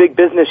become such big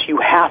business. You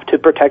have to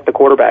protect the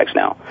quarterbacks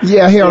now.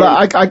 Yeah, Harold,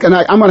 I'm going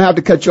to have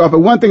to cut you off. But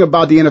one thing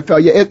about the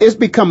NFL, it's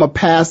become a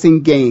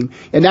passing game,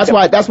 and that's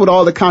what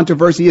all the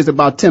controversy is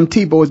about Tim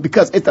Tebow is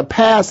because it's a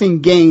passing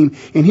game.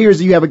 And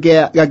you have a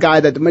guy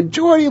that the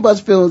majority of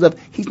us feels that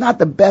he's not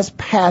the best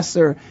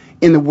passer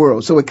in the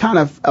world. So it kind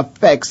of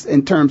affects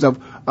in terms of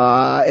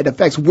it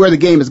affects where the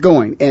game is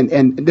going.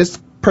 And this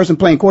person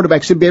playing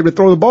quarterback should be able to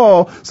throw the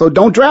ball. So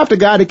don't draft a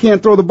guy that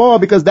can't throw the ball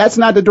because that's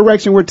not the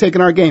direction we're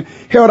taking our game.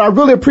 Harold, I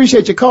really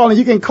appreciate you calling.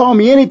 You can call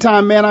me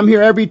anytime, man. I'm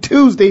here every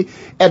Tuesday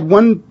at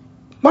 1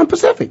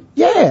 Pacific.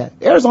 Yeah.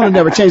 Arizona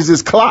never changes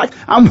its clock.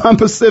 I'm 1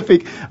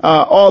 Pacific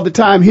all the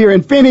time here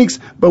in Phoenix,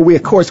 but we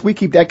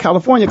keep that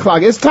California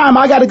clock. It's time.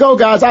 I got to go,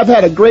 guys. I've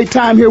had a great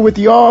time here with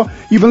you all.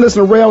 You've been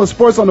listening to Rail of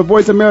Sports on the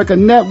Voice America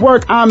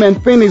Network. I'm in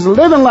Phoenix,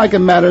 living like it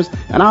matters,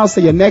 and I'll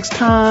see you next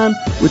time,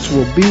 which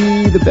will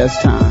be the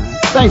best time.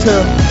 Thanks,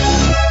 Harold.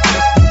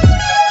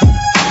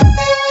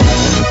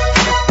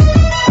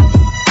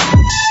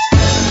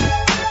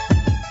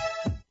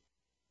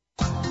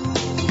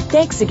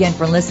 Thanks again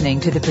for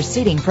listening to the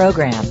preceding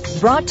program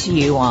brought to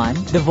you on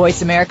the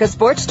Voice America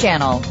Sports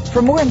Channel.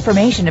 For more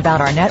information about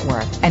our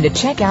network and to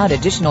check out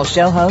additional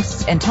show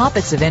hosts and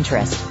topics of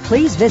interest,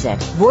 please visit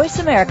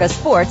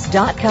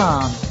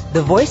voiceamericasports.com.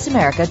 The Voice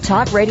America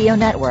Talk Radio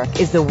Network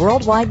is the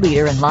worldwide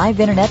leader in live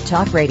Internet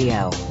talk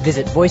radio.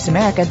 Visit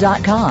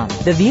voiceamerica.com.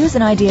 The views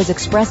and ideas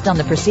expressed on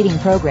the preceding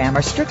program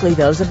are strictly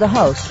those of the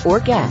host or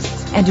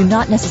guests and do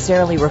not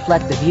necessarily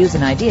reflect the views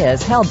and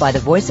ideas held by the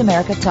Voice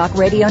America Talk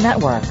Radio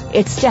Network,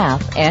 its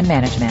staff, and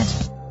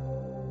management.